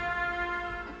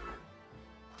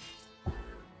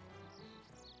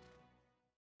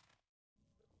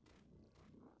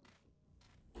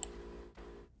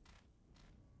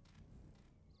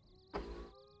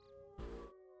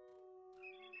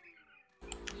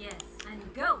 Yes, and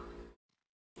go.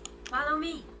 Follow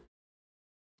me.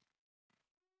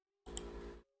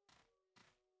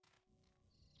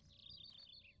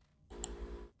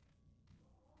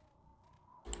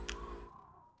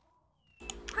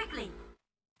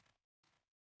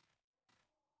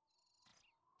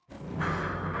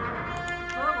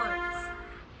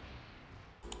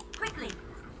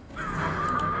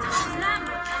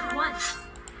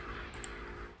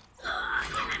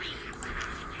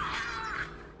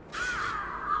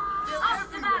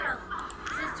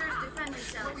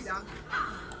 They'll be done.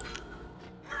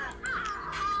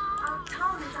 Our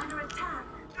town is under attack.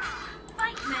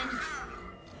 Fight, men!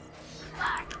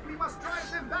 We must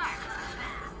drive them back.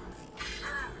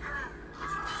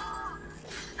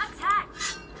 Attack!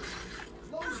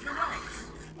 Close the ranks.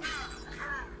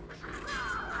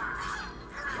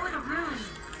 For the rune.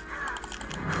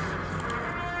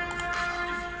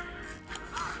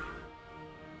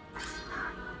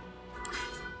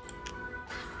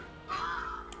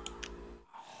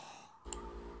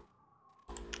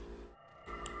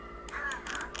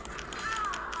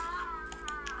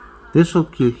 This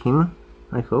should kill him,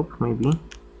 I hope, maybe.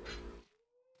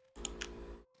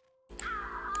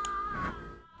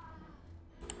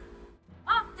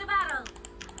 Off to battle.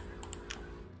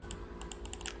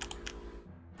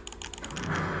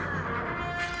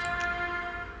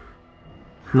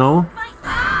 No?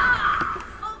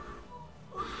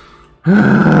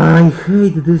 I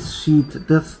hate this shit,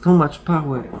 that's too much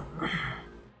power.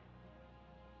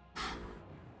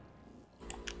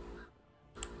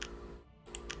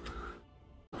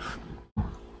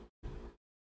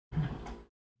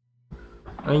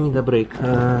 I need a break.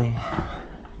 I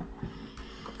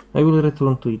will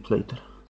return to it later.